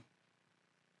going to go.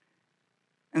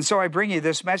 And so I bring you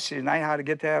this message tonight, how to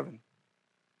get to heaven.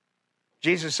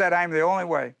 Jesus said, I am the only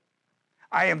way.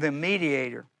 I am the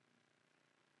mediator.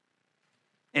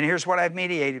 And here's what I've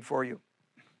mediated for you.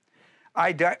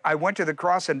 I went to the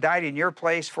cross and died in your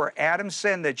place for Adam's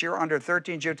sin that you're under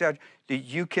 13 Gentiles.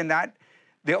 You cannot,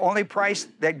 the only price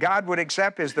that God would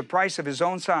accept is the price of his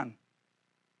own son.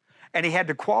 And he had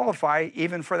to qualify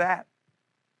even for that.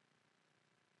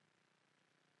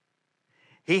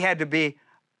 He had to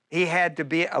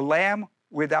be a lamb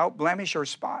without blemish or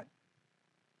spot.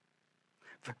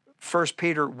 1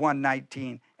 Peter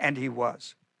 1:19, and he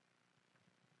was.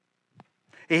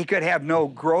 He could have no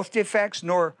growth defects,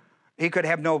 nor he could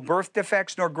have no birth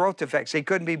defects nor growth defects. He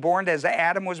couldn't be born as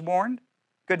Adam was born.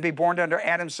 Couldn't be born under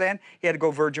Adam's sin. He had to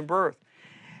go virgin birth.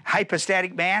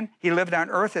 Hypostatic man, he lived on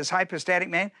earth as hypostatic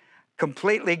man,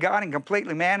 completely God and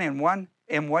completely man in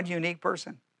one unique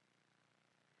person.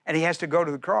 And he has to go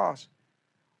to the cross.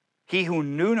 He who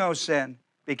knew no sin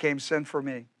sin for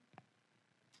me,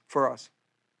 for us.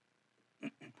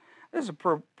 This is a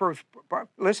proof.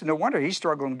 Listen, no wonder he's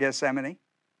struggling in Gethsemane.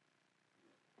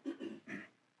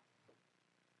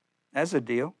 That's a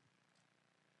deal.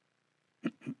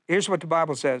 Here's what the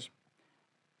Bible says.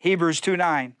 Hebrews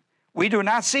 2:9. We do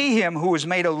not see him who was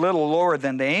made a little lower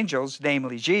than the angels,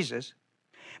 namely Jesus,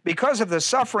 because of the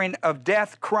suffering of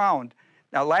death crowned.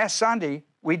 Now, last Sunday,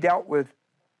 we dealt with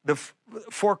the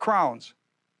 4 crowns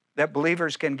that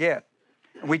believers can get.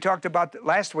 And we talked about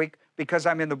last week, because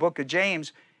I'm in the book of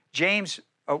James. James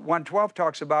 1:12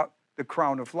 talks about the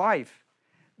crown of life,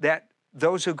 that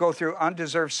those who go through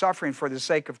undeserved suffering for the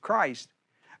sake of Christ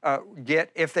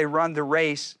get if they run the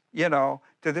race, to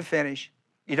the finish.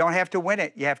 You don't have to win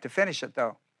it. You have to finish it,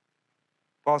 though.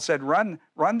 Paul said, run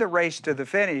the race to the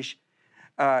finish.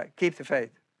 Keep the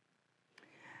faith.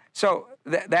 So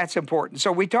that's important.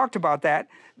 So we talked about that.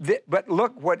 But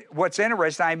look, what's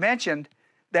interesting, I mentioned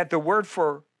that the word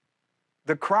for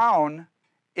the crown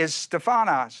is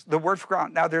Stephanos, the word for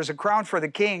crown. Now, there's a crown for the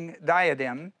king,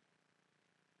 diadem.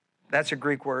 That's a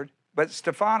Greek word. But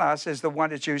Stephanos is the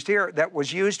one that's used here, that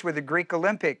was used with the Greek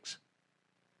Olympics.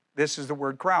 This is the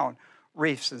word crown,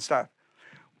 wreaths and stuff.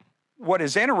 What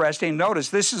is interesting, notice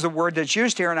this is the word that's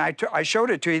used here, and I showed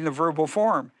it to you in the verbal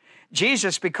form.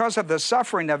 Jesus, because of the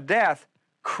suffering of death,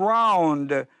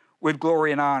 crowned with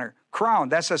glory and honor.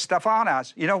 Crowned, that's a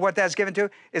Stephanos. You know what that's given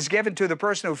to? It's given to the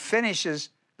person who finishes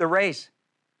the race.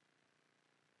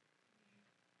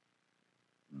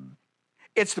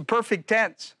 It's the perfect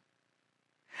tense.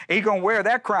 He's going to wear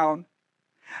that crown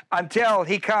until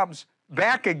he comes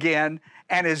back again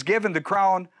and is given the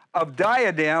crown of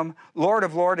diadem, Lord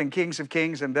of Lords and Kings of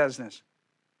Kings in business.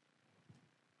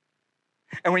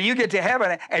 And when you get to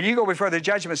heaven and you go before the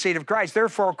judgment seat of Christ, there are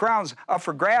 4 crowns up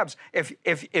for grabs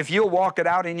if you'll walk it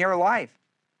out in your life.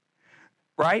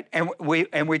 Right? And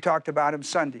we talked about him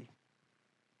Sunday.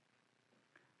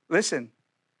 Listen,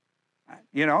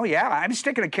 I'm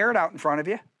sticking a carrot out in front of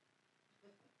you.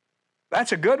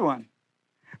 That's a good one.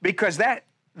 Because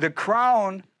the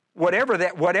crown, whatever,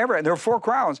 there are 4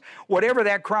 crowns, whatever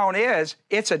that crown is,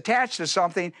 it's attached to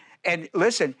something. And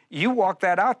listen, you walk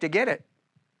that out to get it.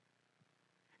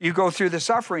 You go through the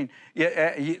suffering.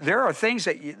 There are things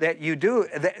that you do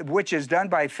which is done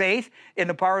by faith in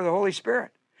the power of the Holy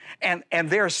Spirit. And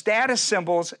they're status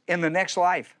symbols in the next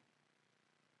life.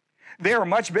 They are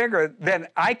much bigger than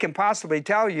I can possibly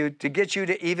tell you to get you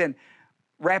to even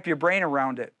wrap your brain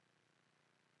around it.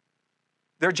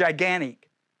 They're gigantic.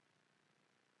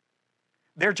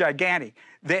 They're gigantic.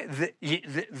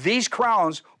 These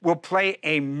crowns will play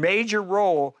a major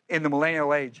role in the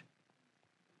millennial age.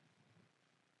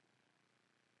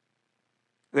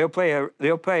 They'll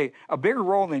play a bigger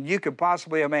role than you could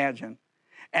possibly imagine.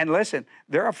 And listen,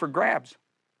 they're up for grabs.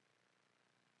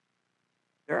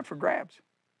 They're up for grabs.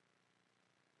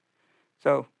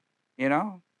 So,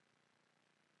 and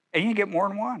you get more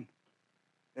than one.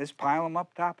 Just pile them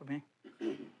up top of me.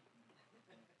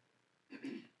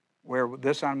 Wear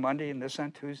this on Monday, and this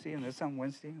on Tuesday, and this on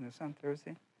Wednesday, and this on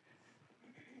Thursday.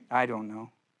 I don't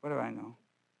know. What do I know?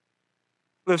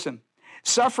 Listen,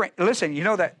 suffering. Listen, you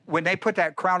know that when they put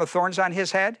that crown of thorns on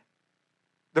his head,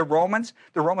 the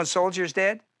Roman soldiers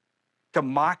did, to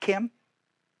mock him,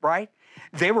 right?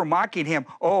 They were mocking him.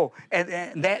 Oh,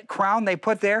 and that crown they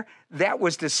put there, that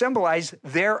was to symbolize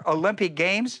their Olympic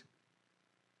Games,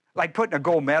 like putting a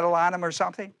gold medal on him or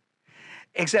something.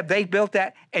 Except they built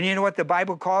that, and you know what the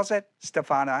Bible calls it?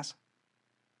 Stephanos.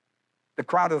 The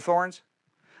crown of thorns.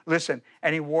 Listen,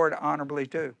 and he wore it honorably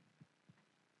too.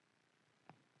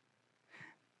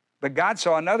 But God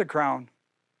saw another crown.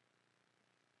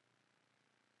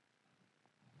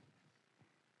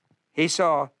 He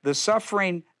saw the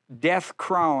suffering death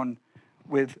crown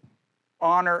with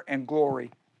honor and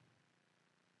glory.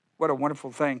 What a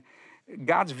wonderful thing.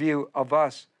 God's view of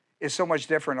us is so much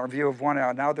different, our view of one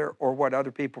another or what other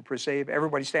people perceive.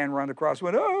 Everybody standing around the cross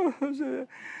went, oh.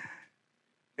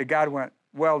 And God went,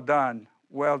 well done,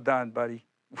 buddy,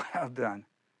 well done.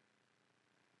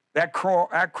 That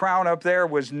crown up there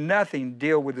was nothing to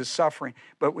deal with the suffering.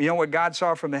 But you know what God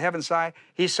saw from the heaven side?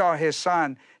 He saw his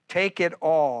son take it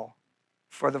all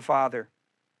for the Father.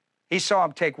 He saw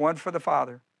him take one for the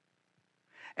Father.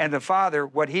 And the Father,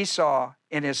 what he saw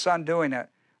in his son doing it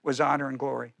was honor and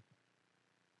glory.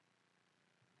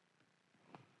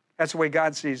 That's the way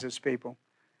God sees us, people.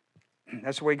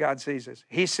 That's the way God sees us.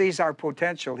 He sees our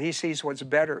potential. He sees what's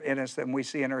better in us than we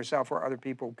see in ourselves or other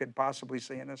people could possibly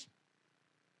see in us.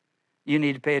 You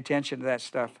need to pay attention to that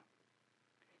stuff.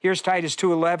 Here's Titus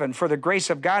 2:11. For the grace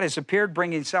of God has appeared,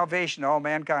 bringing salvation to all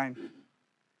mankind.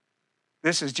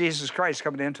 This is Jesus Christ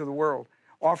coming into the world,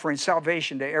 offering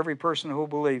salvation to every person who will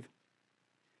believe.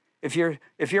 If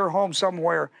you're home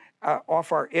somewhere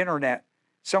off our internet,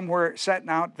 somewhere sitting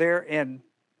out there in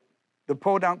the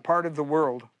podunk part of the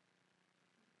world,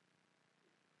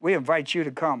 we invite you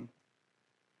to come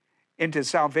into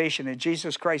salvation in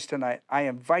Jesus Christ tonight. I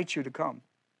invite you to come.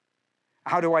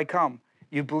 How do I come?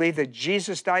 You believe that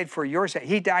Jesus died for your sin.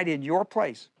 He died in your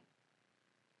place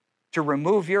to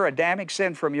remove your Adamic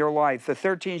sin from your life, the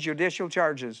 13 judicial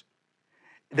charges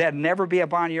that never be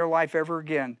upon your life ever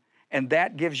again. And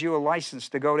that gives you a license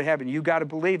to go to heaven. You got to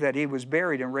believe that he was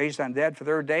buried and raised on the dead for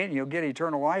the third day, and you'll get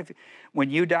eternal life. When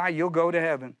you die, you'll go to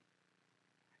heaven.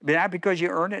 But not because you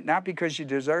earn it, not because you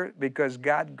deserve it, because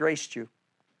God graced you.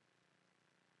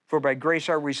 For by grace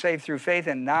are we saved through faith,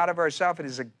 and not of ourselves. It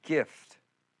is a gift.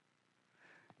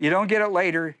 You don't get it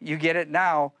later. You get it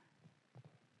now.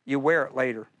 You wear it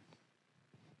later.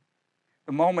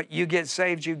 The moment you get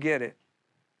saved, you get it.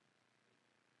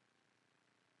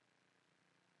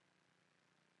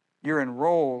 You're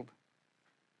enrolled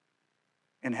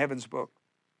in heaven's book.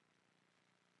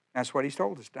 That's what he's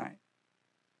told us tonight.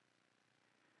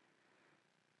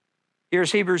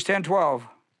 Here's Hebrews 10:12.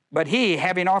 But he,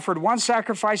 having offered one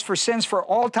sacrifice for sins for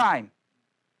all time.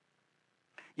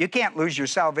 You can't lose your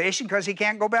salvation because he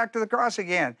can't go back to the cross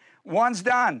again. One's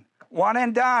done. One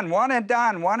and done. One and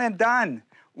done. One and done.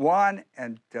 One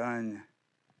and done.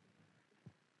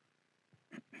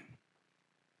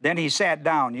 Then he sat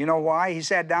down. You know why he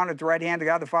sat down at the right hand of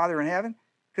God the Father in heaven?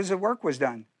 Because the work was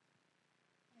done.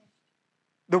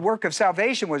 The work of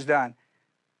salvation was done.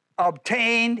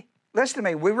 Obtained, listen to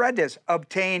me, we read this,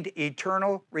 obtained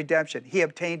eternal redemption. He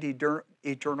obtained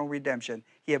eternal redemption.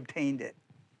 He obtained it.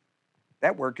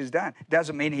 That work is done.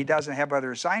 Doesn't mean he doesn't have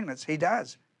other assignments. He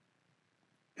does.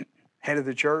 Head of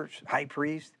the church, high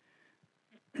priest,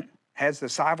 has the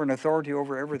sovereign authority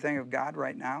over everything of God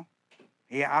right now.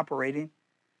 He operating.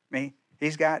 I mean,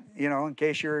 he's got, you know, in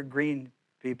case you're green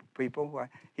people,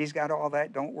 he's got all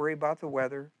that. Don't worry about the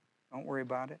weather. Don't worry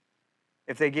about it.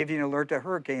 If they give you an alert to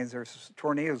hurricanes, there's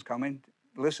tornadoes coming,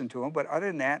 listen to them. But other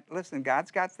than that, listen,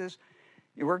 God's got this.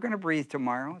 We're going to breathe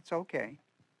tomorrow. It's okay.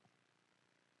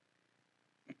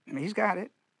 He's got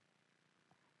it.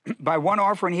 By one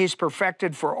offering, he's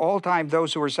perfected for all time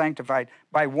those who are sanctified.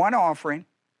 By one offering,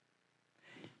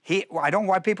 I don't know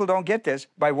why people don't get this.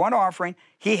 By one offering,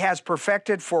 he has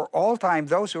perfected for all time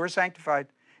those who are sanctified.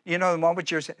 You know the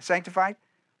moment you're sanctified?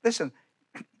 Listen,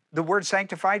 the word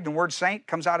sanctified and the word saint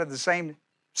comes out of the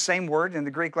same word in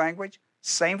the Greek language.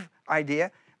 Same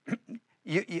idea.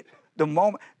 The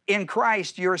moment in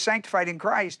Christ, you're sanctified in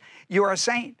Christ. You are a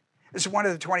saint. This is one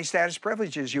of the 20 status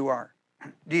privileges you are.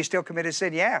 Do you still commit a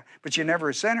sin? Yeah, but you're never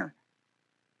a sinner.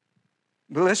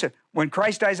 But listen, when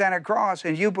Christ dies on a cross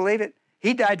and you believe it,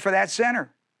 he died for that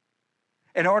sinner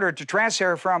in order to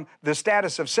transfer from the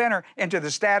status of sinner into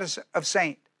the status of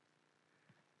saint.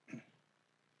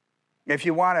 If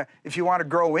you want to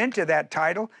grow into that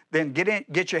title, then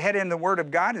get your head in the Word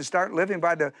of God and start living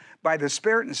by the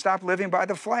Spirit and stop living by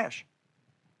the flesh.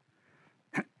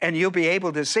 And you'll be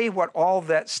able to see what all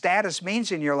that status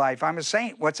means in your life. I'm a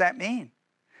saint. What's that mean?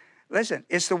 Listen,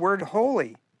 it's the word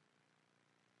holy.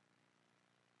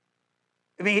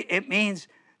 I mean, it means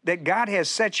that God has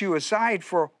set you aside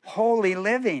for holy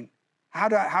living. How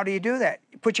do you do that?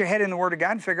 You put your head in the Word of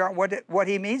God and figure out what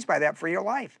he means by that for your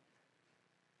life.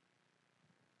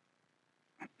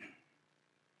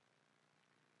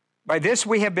 By this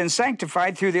we have been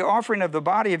sanctified through the offering of the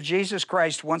body of Jesus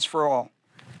Christ once for all.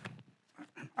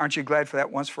 Aren't you glad for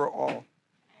that once for all?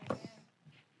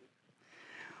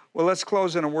 Well, let's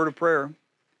close in a word of prayer.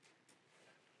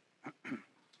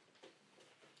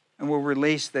 And we'll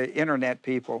release the internet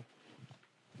people.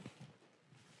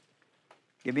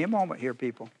 Give me a moment here,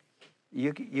 people.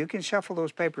 You can shuffle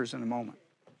those papers in a moment.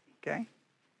 Okay?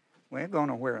 We ain't going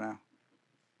nowhere now.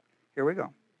 Here we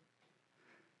go.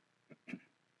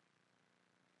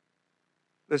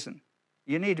 Listen,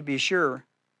 you need to be sure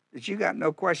that you got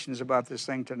no questions about this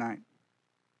thing tonight.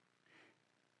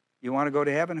 You want to go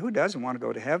to heaven? Who doesn't want to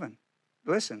go to heaven?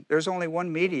 Listen, there's only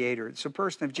one mediator. It's the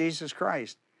person of Jesus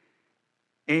Christ.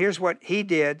 And here's what he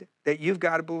did that you've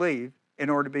got to believe in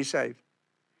order to be saved.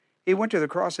 He went to the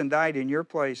cross and died in your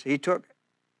place. He took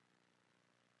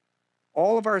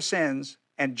all of our sins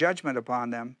and judgment upon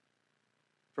them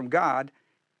from God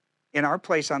in our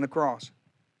place on the cross.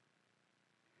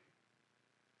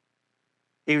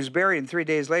 He was buried and 3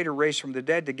 days later raised from the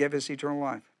dead to give us eternal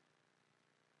life.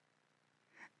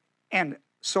 And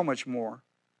so much more.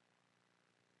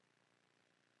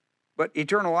 But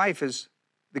eternal life is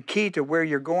the key to where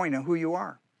you're going and who you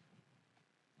are.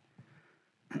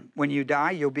 When you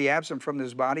die, you'll be absent from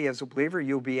this body as a believer.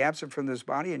 You'll be absent from this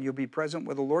body and you'll be present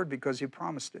with the Lord because he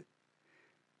promised it.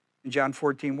 In John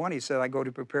 14:1, he said, I go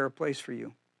to prepare a place for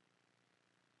you.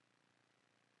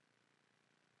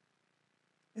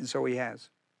 And so he has.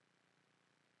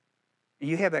 And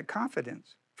you have that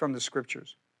confidence from the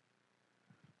Scriptures.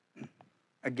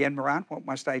 Again, Moran, what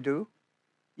must I do?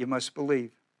 You must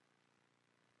believe.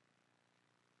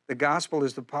 The gospel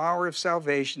is the power of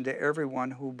salvation to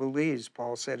everyone who believes,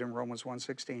 Paul said in Romans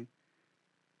 1:16.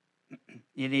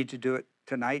 You need to do it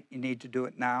tonight, you need to do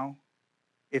it now.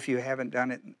 If you haven't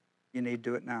done it, you need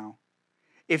to do it now.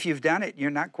 If you've done it,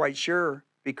 you're not quite sure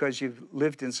because you've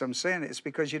lived in some sin. It's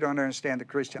because you don't understand the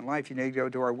Christian life. You need to go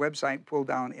to our website, pull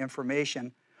down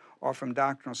information or from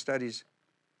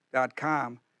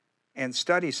doctrinalstudies.com and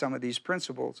study some of these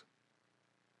principles.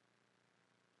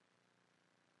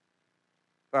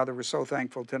 Father, we're so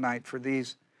thankful tonight for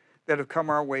these that have come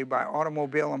our way by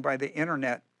automobile and by the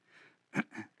internet.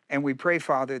 And we pray,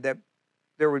 Father, that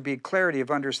there would be clarity of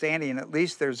understanding, and at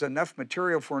least there's enough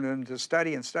material for them to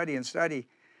study and study and study.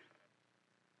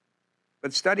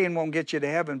 But studying won't get you to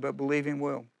heaven, but believing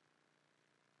will.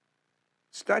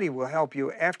 Study will help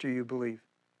you after you believe.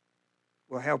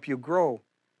 Will help you grow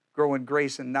in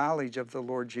grace and knowledge of the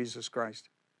Lord Jesus Christ.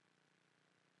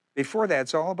 Before that,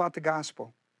 it's all about the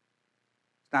gospel.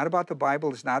 It's not about the Bible.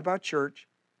 It's not about church.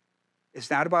 It's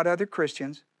not about other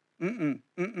Christians.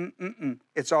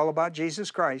 It's all about Jesus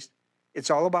Christ.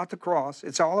 It's all about the cross.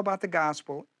 It's all about the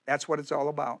gospel. That's what it's all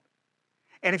about.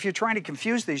 And if you're trying to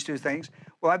confuse these two things,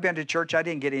 well, I've been to church, I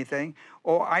didn't get anything.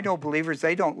 Oh, I know believers,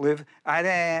 they don't live.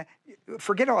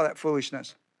 Forget all that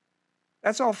foolishness.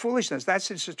 That's all foolishness.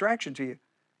 That's a distraction to you.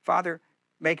 Father,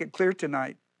 make it clear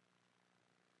tonight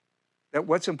that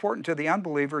what's important to the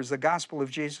unbeliever is the gospel of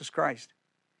Jesus Christ.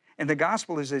 And the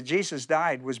gospel is that Jesus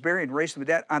died, was buried, and raised from the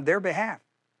dead on their behalf.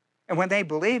 And when they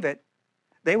believe it,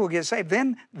 they will get saved.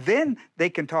 Then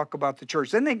they can talk about the church.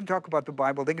 Then they can talk about the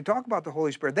Bible. They can talk about the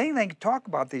Holy Spirit. Then they can talk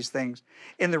about these things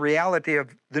in the reality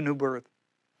of the new birth.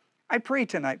 I pray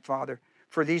tonight, Father,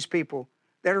 for these people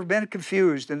that have been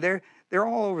confused, and they're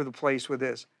all over the place with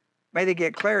this. May they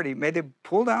get clarity. May they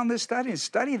pull down this study and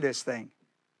study this thing.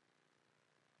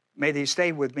 May they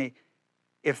stay with me.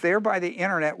 If they're by the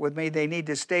internet with me, they need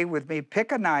to stay with me.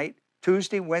 Pick a night,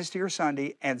 Tuesday, Wednesday, or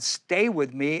Sunday, and stay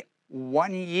with me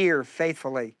 1 year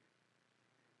faithfully.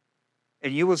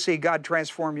 And you will see God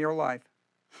transform your life.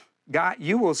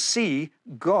 You will see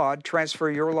God transfer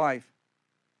your life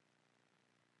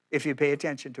if you pay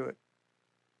attention to it.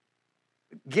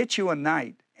 Get you a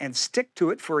night and stick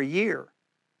to it for a year.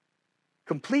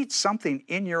 Complete something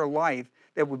in your life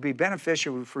that would be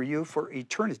beneficial for you for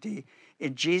eternity.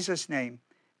 In Jesus' name,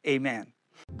 amen.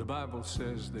 The Bible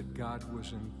says that God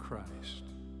was in Christ,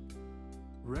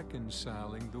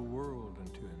 reconciling the world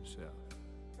unto himself,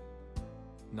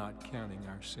 not counting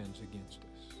our sins against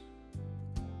us.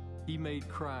 He made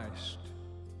Christ,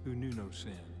 who knew no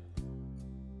sin,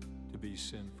 to be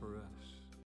sin for us.